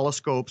behind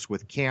telescopes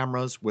with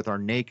cameras with our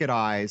naked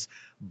eyes,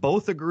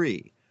 both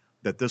agree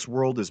that this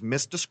world is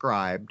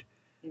misdescribed,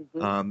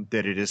 Hmm.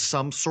 that it is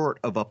some sort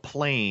of a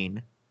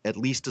plane, at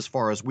least as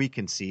far as we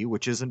can see,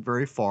 which isn't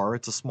very far.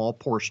 It's a small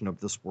portion of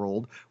this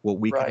world, what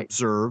we can Right.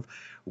 observe.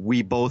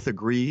 We both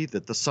agree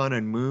that the sun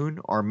and moon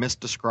are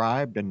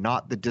misdescribed and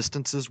not the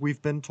distances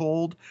we've been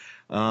told.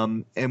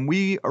 And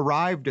we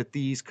arrived at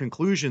these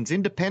conclusions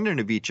independent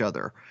of each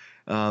other.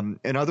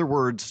 In other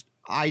words,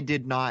 I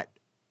did not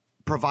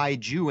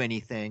provide you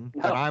anything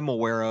that No. I'm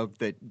aware of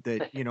that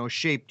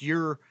shaped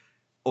your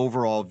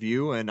overall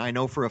view. And I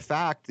know for a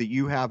fact that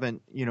you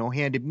haven't,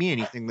 handed me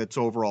anything that's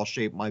overall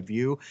shaped my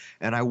view.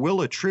 And I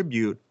will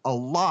attribute a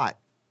lot,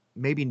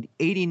 maybe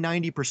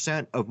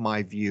 80-90% of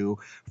my view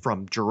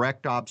from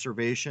direct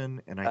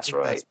observation. And I That's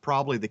think that's right.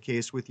 probably the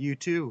case with you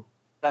too.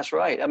 That's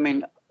right. I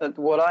mean,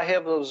 what I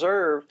have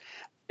observed,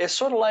 it's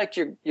sort of like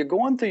you're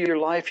going through your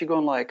life. You're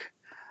going like,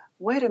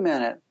 wait a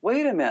minute,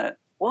 wait a minute,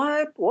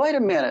 what? Wait a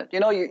minute.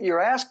 You're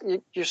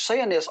asking, you're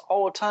saying this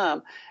all the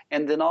time,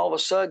 and then all of a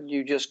sudden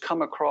you just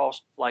come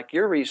across like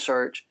your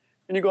research,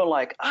 and you're going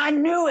like, I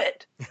knew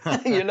it.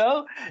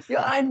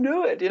 Yeah, I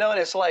knew it. And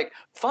it's like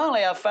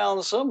finally I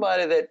found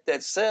somebody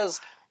that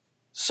says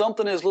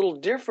something is a little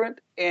different,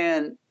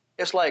 and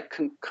it's like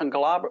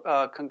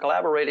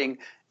collaborating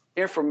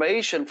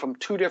information from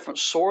two different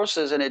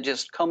sources, and it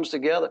just comes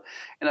together.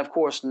 And of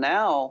course,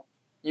 now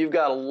you've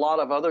got a lot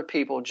of other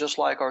people just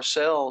like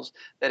ourselves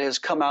that has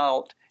come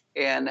out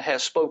and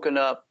has spoken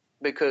up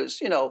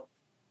because,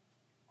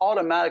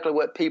 automatically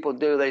what people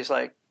do, they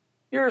say,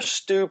 you're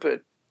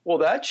stupid. Well,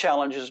 that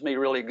challenges me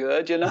really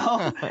good,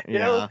 Yeah,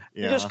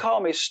 you just yeah. call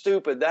me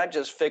stupid. That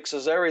just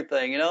fixes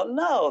everything,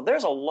 No,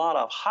 there's a lot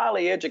of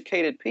highly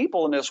educated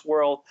people in this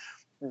world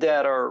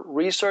that are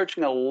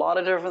researching a lot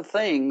of different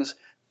things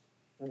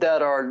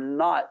that are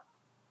not,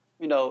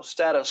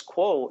 status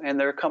quo, and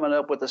they're coming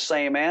up with the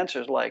same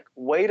answers like,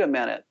 wait a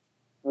minute,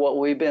 what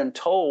we've been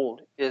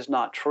told is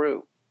not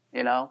true,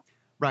 you know?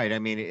 Right. I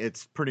mean,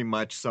 it's pretty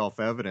much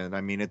self-evident.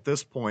 I mean, at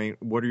this point,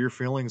 what are your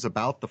feelings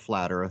about the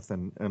flat Earth?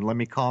 And let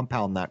me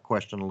compound that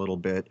question a little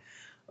bit.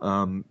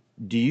 Um,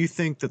 do you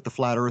think that the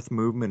flat Earth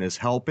movement is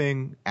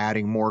helping,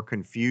 adding more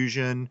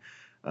confusion?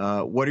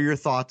 What are your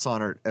thoughts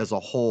on it as a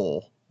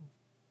whole?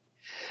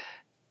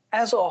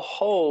 As a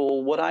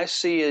whole, what I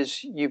see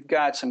is you've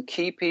got some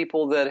key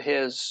people that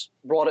has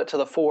brought it to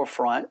the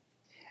forefront.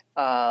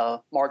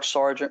 Mark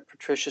Sargent,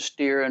 Patricia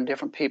Steer, and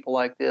different people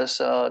like this,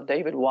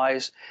 David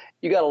Weiss.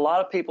 You got a lot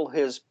of people who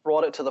has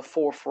brought it to the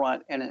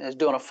forefront and is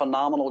doing a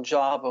phenomenal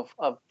job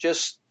of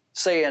just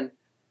saying,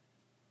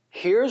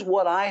 here's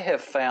what I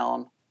have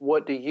found.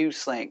 What do you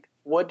think?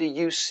 What do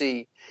you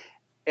see?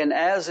 And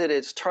as it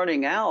is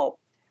turning out,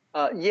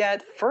 yeah,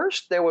 at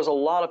first there was a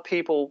lot of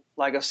people,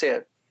 like I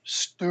said,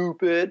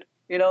 stupid.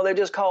 They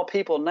just call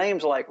people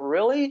names like,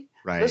 really?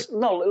 Right.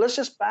 Let's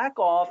just back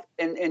off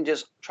and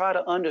just try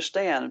to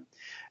understand.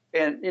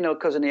 And,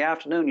 because in the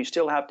afternoon you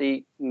still have to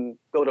eat and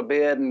go to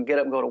bed and get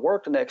up and go to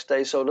work the next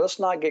day. So let's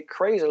not get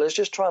crazy. Let's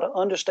just try to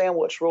understand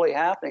what's really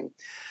happening.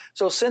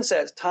 So since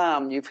that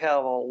time, you've had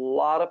a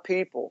lot of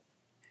people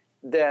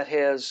that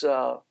has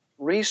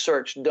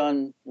research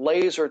done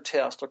laser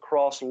tests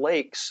across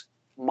lakes,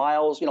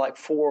 miles, like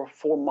 4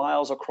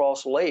 miles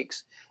across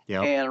lakes,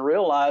 Yep. and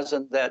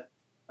realizing that,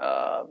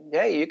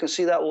 hey, you can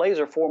see that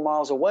laser 4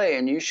 miles away,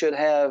 and you should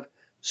have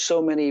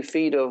so many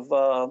feet of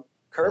Follow.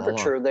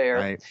 curvature there.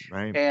 Right.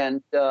 Right.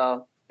 And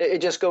it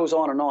just goes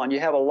on and on. You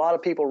have a lot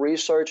of people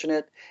researching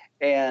it,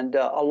 and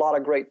a lot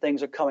of great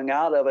things are coming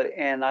out of it.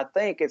 And I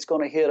think it's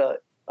going to hit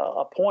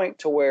a point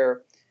to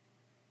where,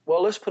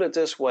 well, let's put it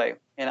this way,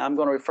 and I'm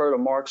going to refer to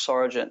Mark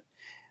Sargent.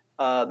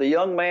 The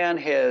young man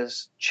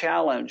has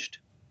challenged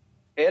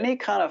any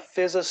kind of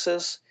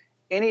physicist,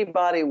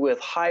 anybody with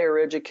higher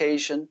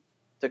education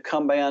to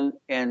come in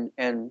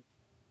and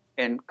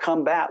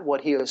combat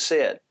what he has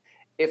said.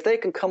 If they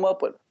can come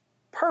up with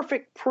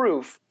perfect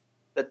proof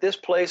that this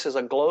place is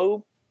a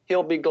globe,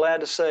 he'll be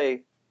glad to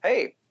say,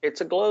 hey,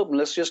 it's a globe, and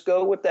let's just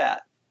go with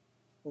that.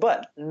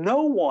 But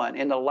no one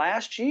in the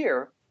last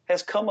year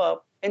has come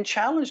up and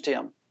challenged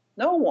him.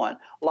 No one.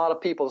 A lot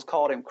of people have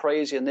called him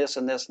crazy and this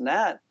and this and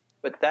that,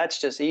 but that's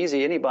just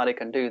easy. Anybody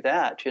can do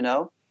that,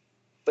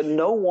 But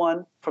no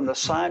one from the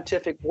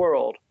scientific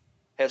world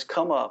has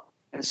come up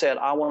and said,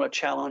 I want to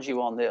challenge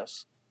you on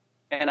this.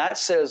 And that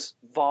says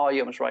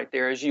volumes right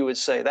there, as you would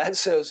say. That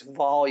says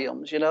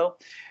volumes,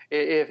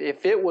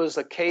 If it was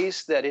the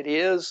case that it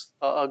is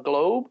a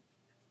globe,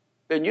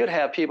 then you'd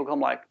have people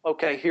come like,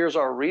 okay, here's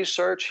our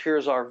research,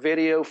 here's our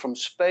video from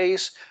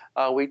space.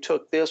 We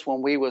took this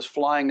when we was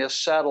flying this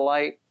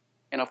satellite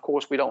And of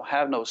course, we don't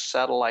have no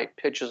satellite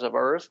pictures of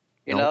Earth,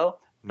 Nope,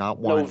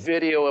 not no one.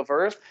 video of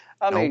Earth.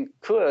 I Nope. mean,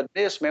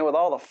 goodness, man, with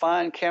all the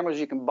fine cameras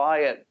you can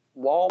buy at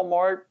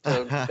Walmart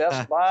to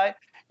Best Buy,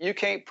 you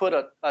can't put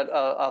a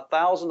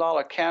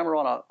 $1,000 camera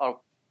on a $1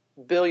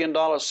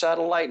 billion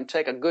satellite and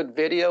take a good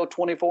video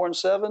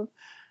 24/7.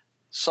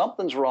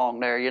 Something's wrong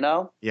there,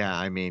 Yeah,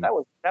 I mean,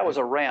 That was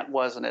a rant,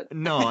 wasn't it?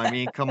 no, I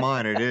mean, come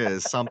on, it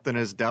is. Something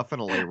is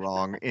definitely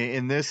wrong.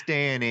 In this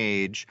day and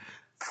age,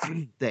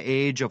 the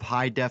age of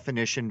high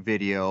definition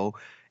video,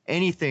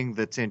 anything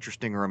that's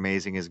interesting or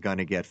amazing is going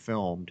to get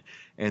filmed.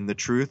 And the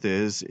truth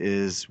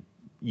is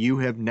you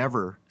have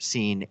never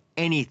seen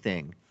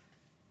anything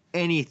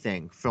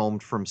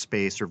filmed from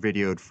space or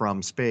videoed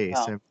from space.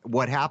 No. And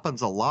what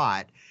happens a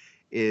lot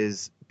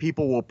is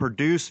people will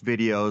produce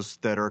videos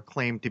that are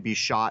claimed to be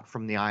shot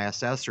from the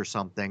ISS or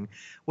something.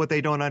 What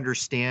they don't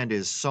understand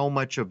is so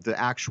much of the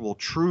actual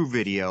true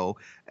video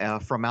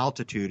from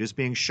altitude is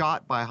being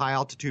shot by high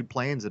altitude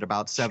planes at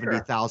about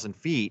 70,000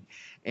 feet.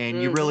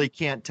 And you really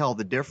can't tell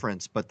the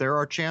difference. But there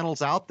are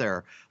channels out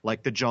there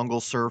like the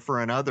Jungle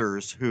Surfer and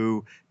others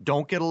who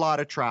don't get a lot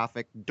of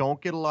traffic, don't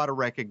get a lot of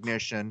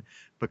recognition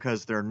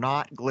because they're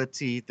not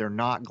glitzy, they're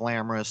not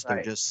glamorous, Right.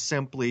 they're just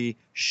simply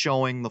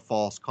showing the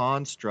false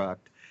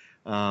construct.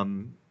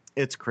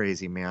 It's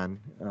crazy, man.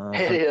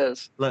 It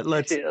is.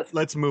 Let's It is.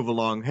 let's move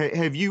along.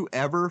 Have you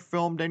ever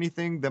filmed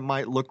anything that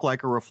might look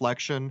like a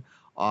reflection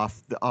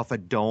off a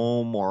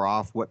dome or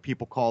off what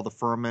people call the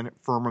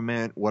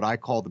firmament, what I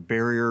call the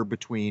barrier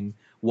between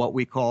what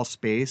we call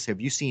space?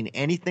 Have you seen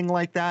anything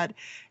like that?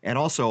 And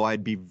also,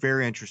 I'd be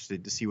very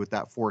interested to see what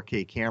that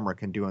 4K camera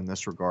can do in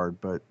this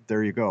regard. But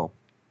there you go.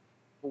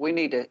 We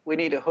need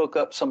to hook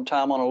up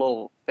sometime on a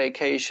little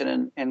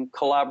vacation and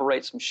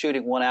collaborate some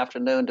shooting one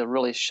afternoon to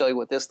really show you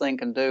what this thing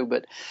can do.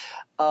 But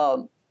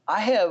I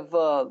have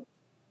one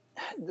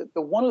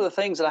of the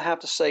things that I have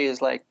to say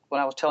is, like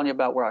when I was telling you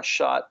about where I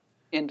shot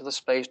into the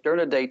space during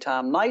the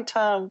daytime,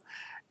 nighttime,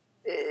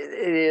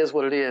 it is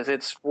what it is.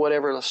 It's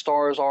whatever the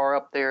stars are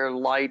up there,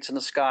 lights in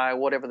the sky,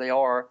 whatever they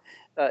are.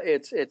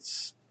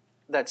 It's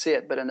that's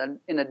it. But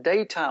in the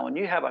daytime, when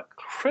you have a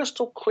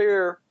crystal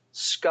clear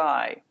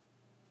sky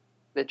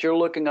that you're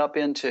looking up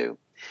into,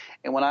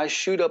 and when I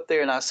shoot up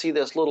there and I see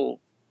this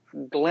little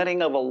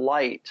glinting of a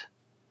light,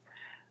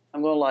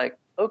 I'm going like,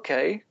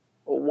 okay,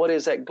 well, what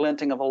is that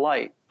glinting of a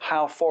light?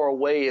 How far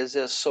away is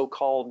this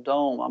so-called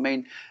dome? I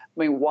mean,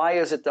 why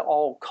is it that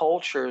all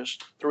cultures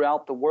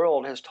throughout the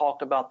world has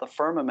talked about the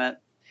firmament,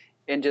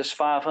 and just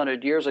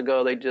 500 years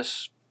ago they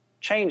just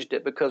changed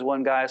it because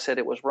one guy said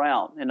it was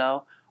round?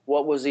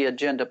 What was the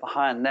agenda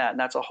behind that? And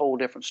that's a whole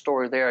different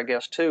story there, I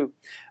guess, too.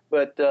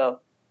 But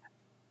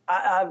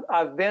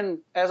I've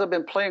been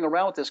playing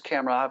around with this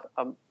camera,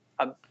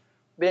 I've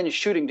been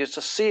shooting just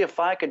to see if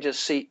I could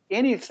just see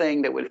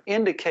anything that would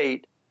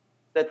indicate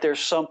that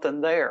there's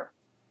something there.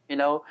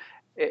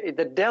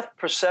 The depth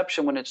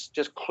perception, when it's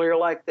just clear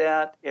like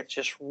that, it's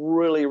just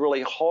really,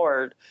 really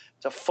hard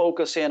to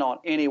focus in on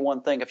any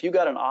one thing. If you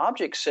got an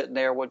object sitting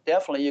there, well,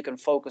 definitely you can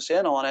focus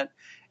in on it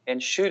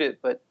and shoot it.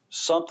 But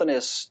something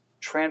is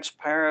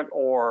transparent,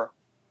 or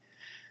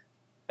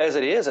as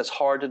it is, it's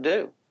hard to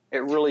do.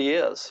 It really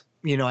is.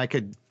 I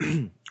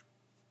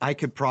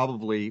could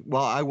probably,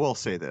 well, I will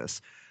say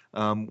this,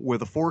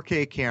 with a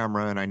 4K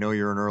camera, and I know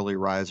you're an early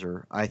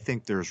riser, I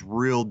think there's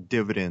real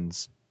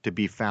dividends to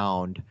be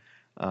found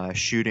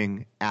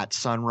shooting at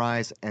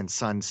sunrise and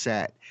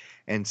sunset.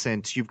 And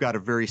since you've got a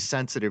very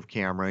sensitive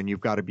camera, and you've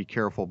got to be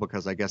careful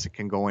because I guess it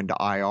can go into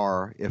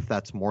IR if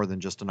that's more than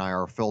just an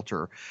IR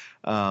filter,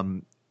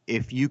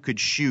 if you could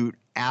shoot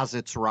as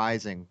it's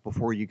rising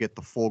before you get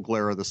the full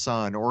glare of the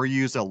sun, or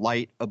use a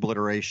light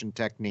obliteration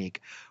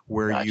technique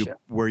where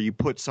you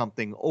put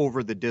something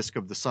over the disk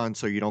of the sun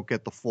so you don't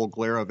get the full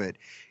glare of it,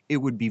 it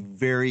would be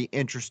very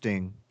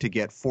interesting to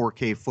get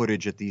 4K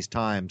footage at these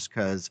times,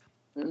 because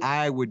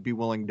I would be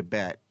willing to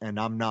bet, and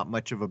I'm not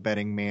much of a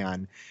betting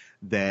man,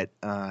 that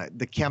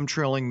the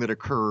chemtrailing that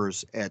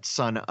occurs at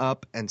sun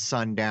up and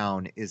sun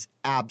down is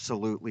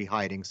absolutely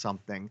hiding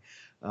something.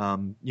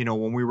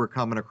 When we were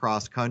coming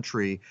across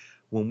country,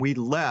 when we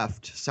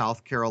left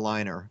South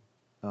Carolina,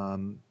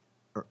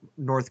 or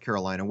North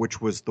Carolina, which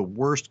was the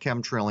worst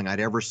chemtrailing I'd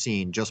ever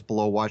seen, just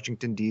below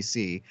Washington,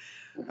 D.C.,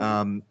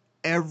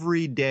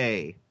 every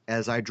day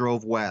as I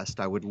drove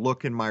west, I would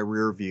look in my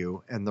rear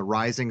view, and the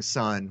rising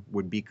sun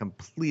would be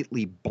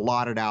completely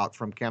blotted out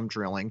from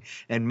chemtrailing.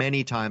 And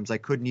many times I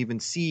couldn't even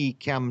see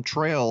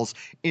chemtrails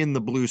in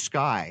the blue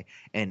sky.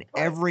 And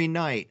every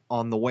night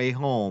on the way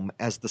home,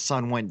 as the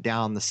sun went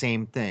down, the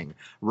same thing.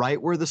 Right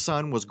where the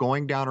sun was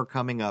going down or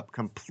coming up,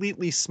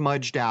 completely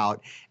smudged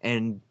out,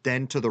 and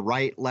then to the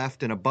right,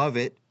 left, and above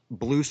it,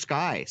 blue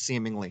sky,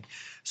 seemingly.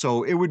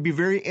 So it would be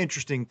very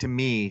interesting to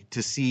me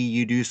to see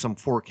you do some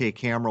 4K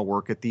camera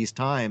work at these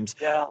times,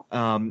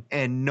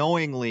 and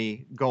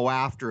knowingly go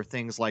after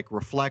things like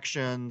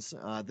reflections,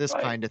 this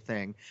kind of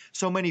thing.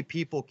 So many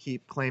people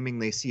keep claiming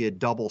they see a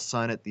double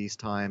sun at these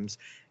times,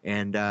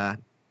 and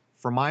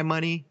for my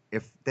money,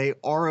 if they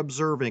are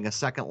observing a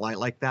second light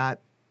like that,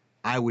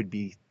 I would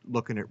be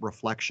looking at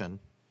reflection.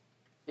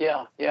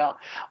 Yeah, yeah.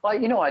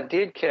 Well, I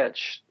did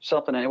catch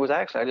something, and it was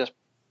actually I just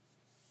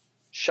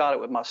shot it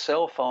with my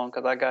cell phone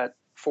because I got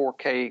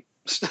 4K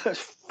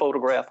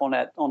photograph on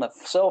the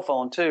cell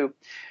phone too.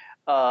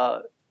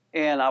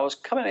 And I was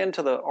coming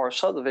into our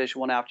subdivision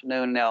one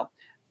afternoon. Now,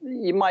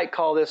 you might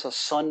call this a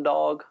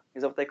sundog,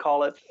 is that what they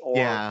call it? Or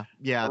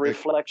Yeah. a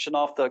reflection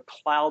off the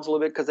clouds a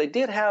little bit, because they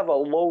did have a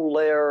low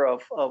layer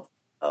of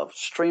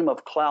stream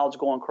of clouds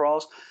going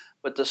across,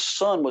 but the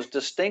sun was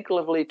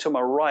distinctively to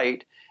my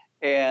right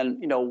and,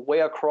 way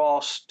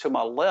across to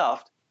my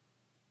left.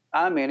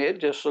 I mean, it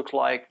just looked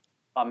like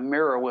a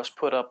mirror was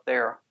put up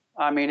there.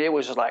 I mean, it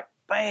was just like,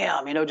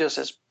 bam, just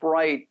this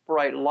bright,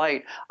 bright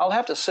light. I'll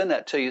have to send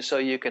that to you so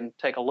you can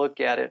take a look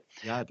at it.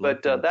 Yeah, I'd love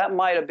But that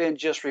might have been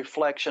just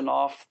reflection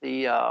off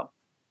the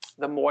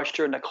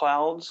moisture in the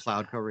clouds.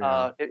 Cloud cover,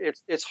 yeah.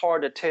 It's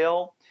hard to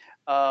tell.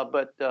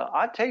 But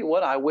I tell you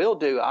what I will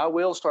do. I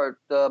will start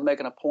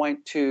making a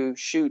point to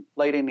shoot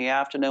late in the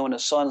afternoon when the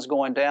sun's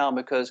going down,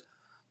 because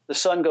the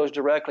sun goes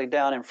directly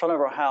down in front of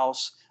our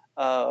house,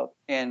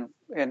 and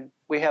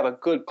we have a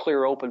good,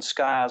 clear, open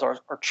skies. Our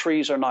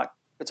trees are not.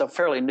 It's a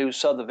fairly new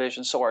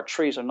subdivision, so our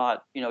trees are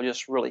not,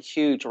 just really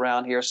huge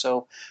around here.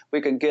 So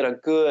we can get a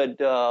good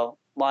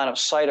line of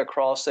sight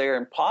across there,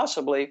 and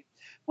possibly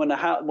when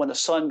the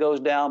sun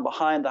goes down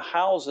behind the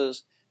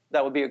houses,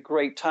 that would be a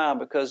great time,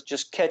 because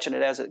just catching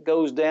it as it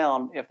goes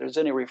down, if there's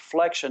any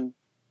reflection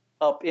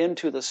up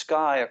into the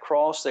sky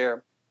across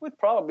there, would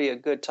probably be a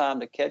good time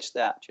to catch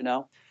that.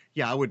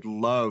 Yeah, I would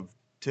love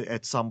to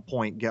at some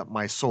point get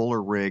my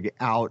solar rig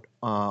out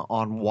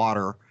on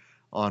water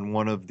on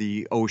one of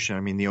the ocean.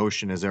 I mean, the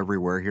ocean is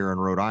everywhere here in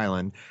Rhode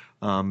Island,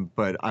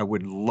 but I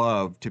would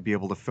love to be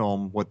able to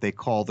film what they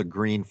call the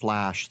green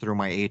flash through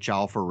my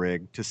H-alpha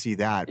rig to see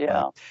that.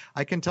 Yeah. But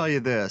I can tell you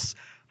this,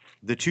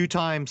 the 2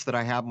 times that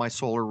I have my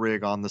solar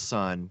rig on the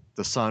sun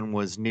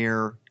was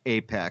near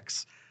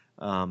apex,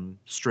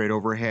 straight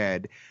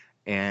overhead,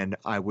 and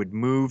I would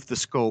move the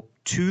scope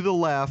to the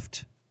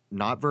left,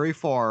 not very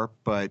far,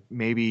 but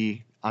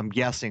maybe, I'm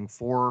guessing,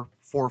 4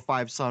 or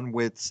 5 sun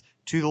widths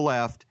to the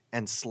left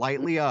and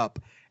slightly up,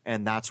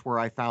 and that's where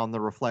I found the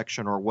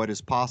reflection, or what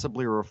is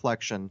possibly a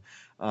reflection,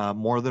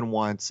 more than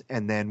once.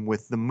 And then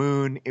with the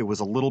moon, it was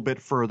a little bit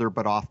further,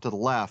 but off to the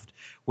left.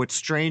 What's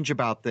strange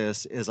about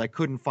this is I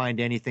couldn't find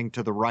anything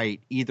to the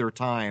right either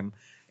time,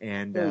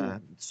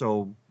 and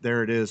so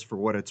there it is for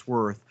what it's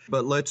worth.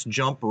 But let's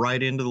jump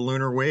right into the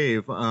lunar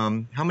wave.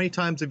 How many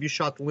times have you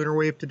shot the lunar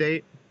wave to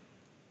date?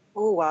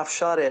 Oh, I've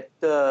shot it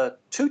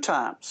 2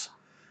 times.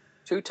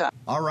 2 times.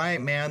 All right,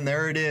 man,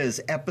 there it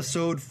is.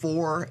 Episode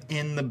 4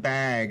 in the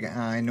bag.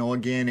 I know,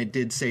 again, it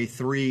did say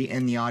 3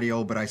 in the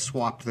audio, but I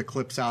swapped the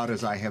clips out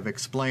as I have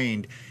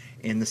explained.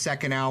 In the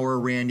second hour,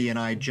 Randy and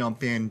I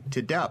jump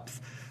into depth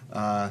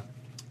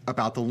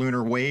about the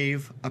lunar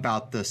wave,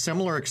 about the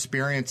similar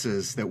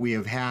experiences that we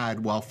have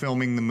had while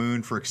filming the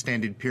moon for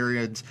extended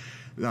periods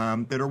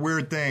that are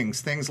weird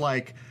things. Things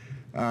like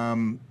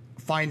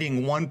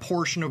finding one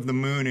portion of the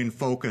moon in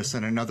focus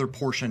and another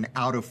portion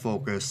out of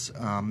focus.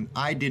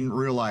 I didn't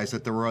realize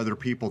that there were other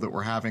people that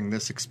were having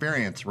this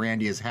experience.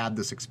 Randy has had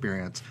this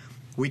experience.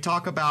 We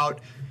talk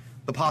about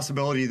the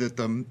possibility that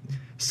the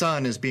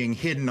sun is being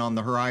hidden on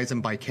the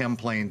horizon by chem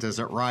planes as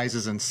it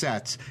rises and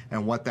sets,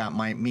 and what that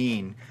might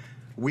mean.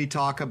 We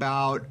talk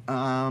about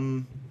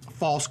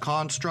false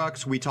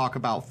constructs. We talk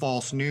about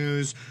false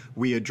news.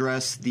 We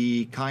address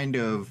the kind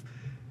of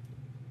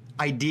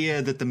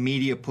idea that the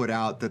media put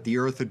out that the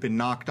Earth had been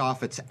knocked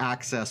off its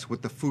axis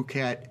with the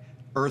Phuket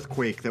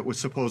earthquake that was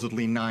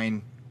supposedly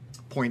 9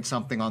 point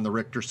something on the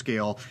Richter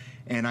scale,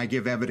 and I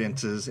give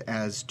evidences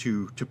as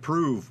to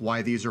prove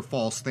why these are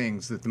false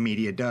things that the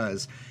media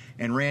does.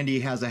 And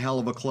Randy has a hell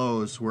of a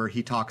close where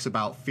he talks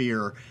about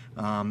fear.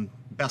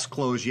 Best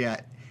close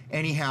yet.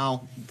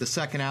 Anyhow, the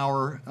second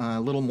hour, a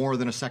little more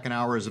than a second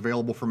hour, is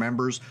available for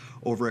members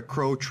over at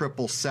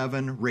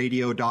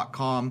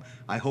crow777radio.com.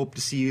 I hope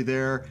to see you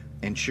there,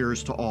 and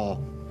cheers to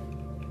all.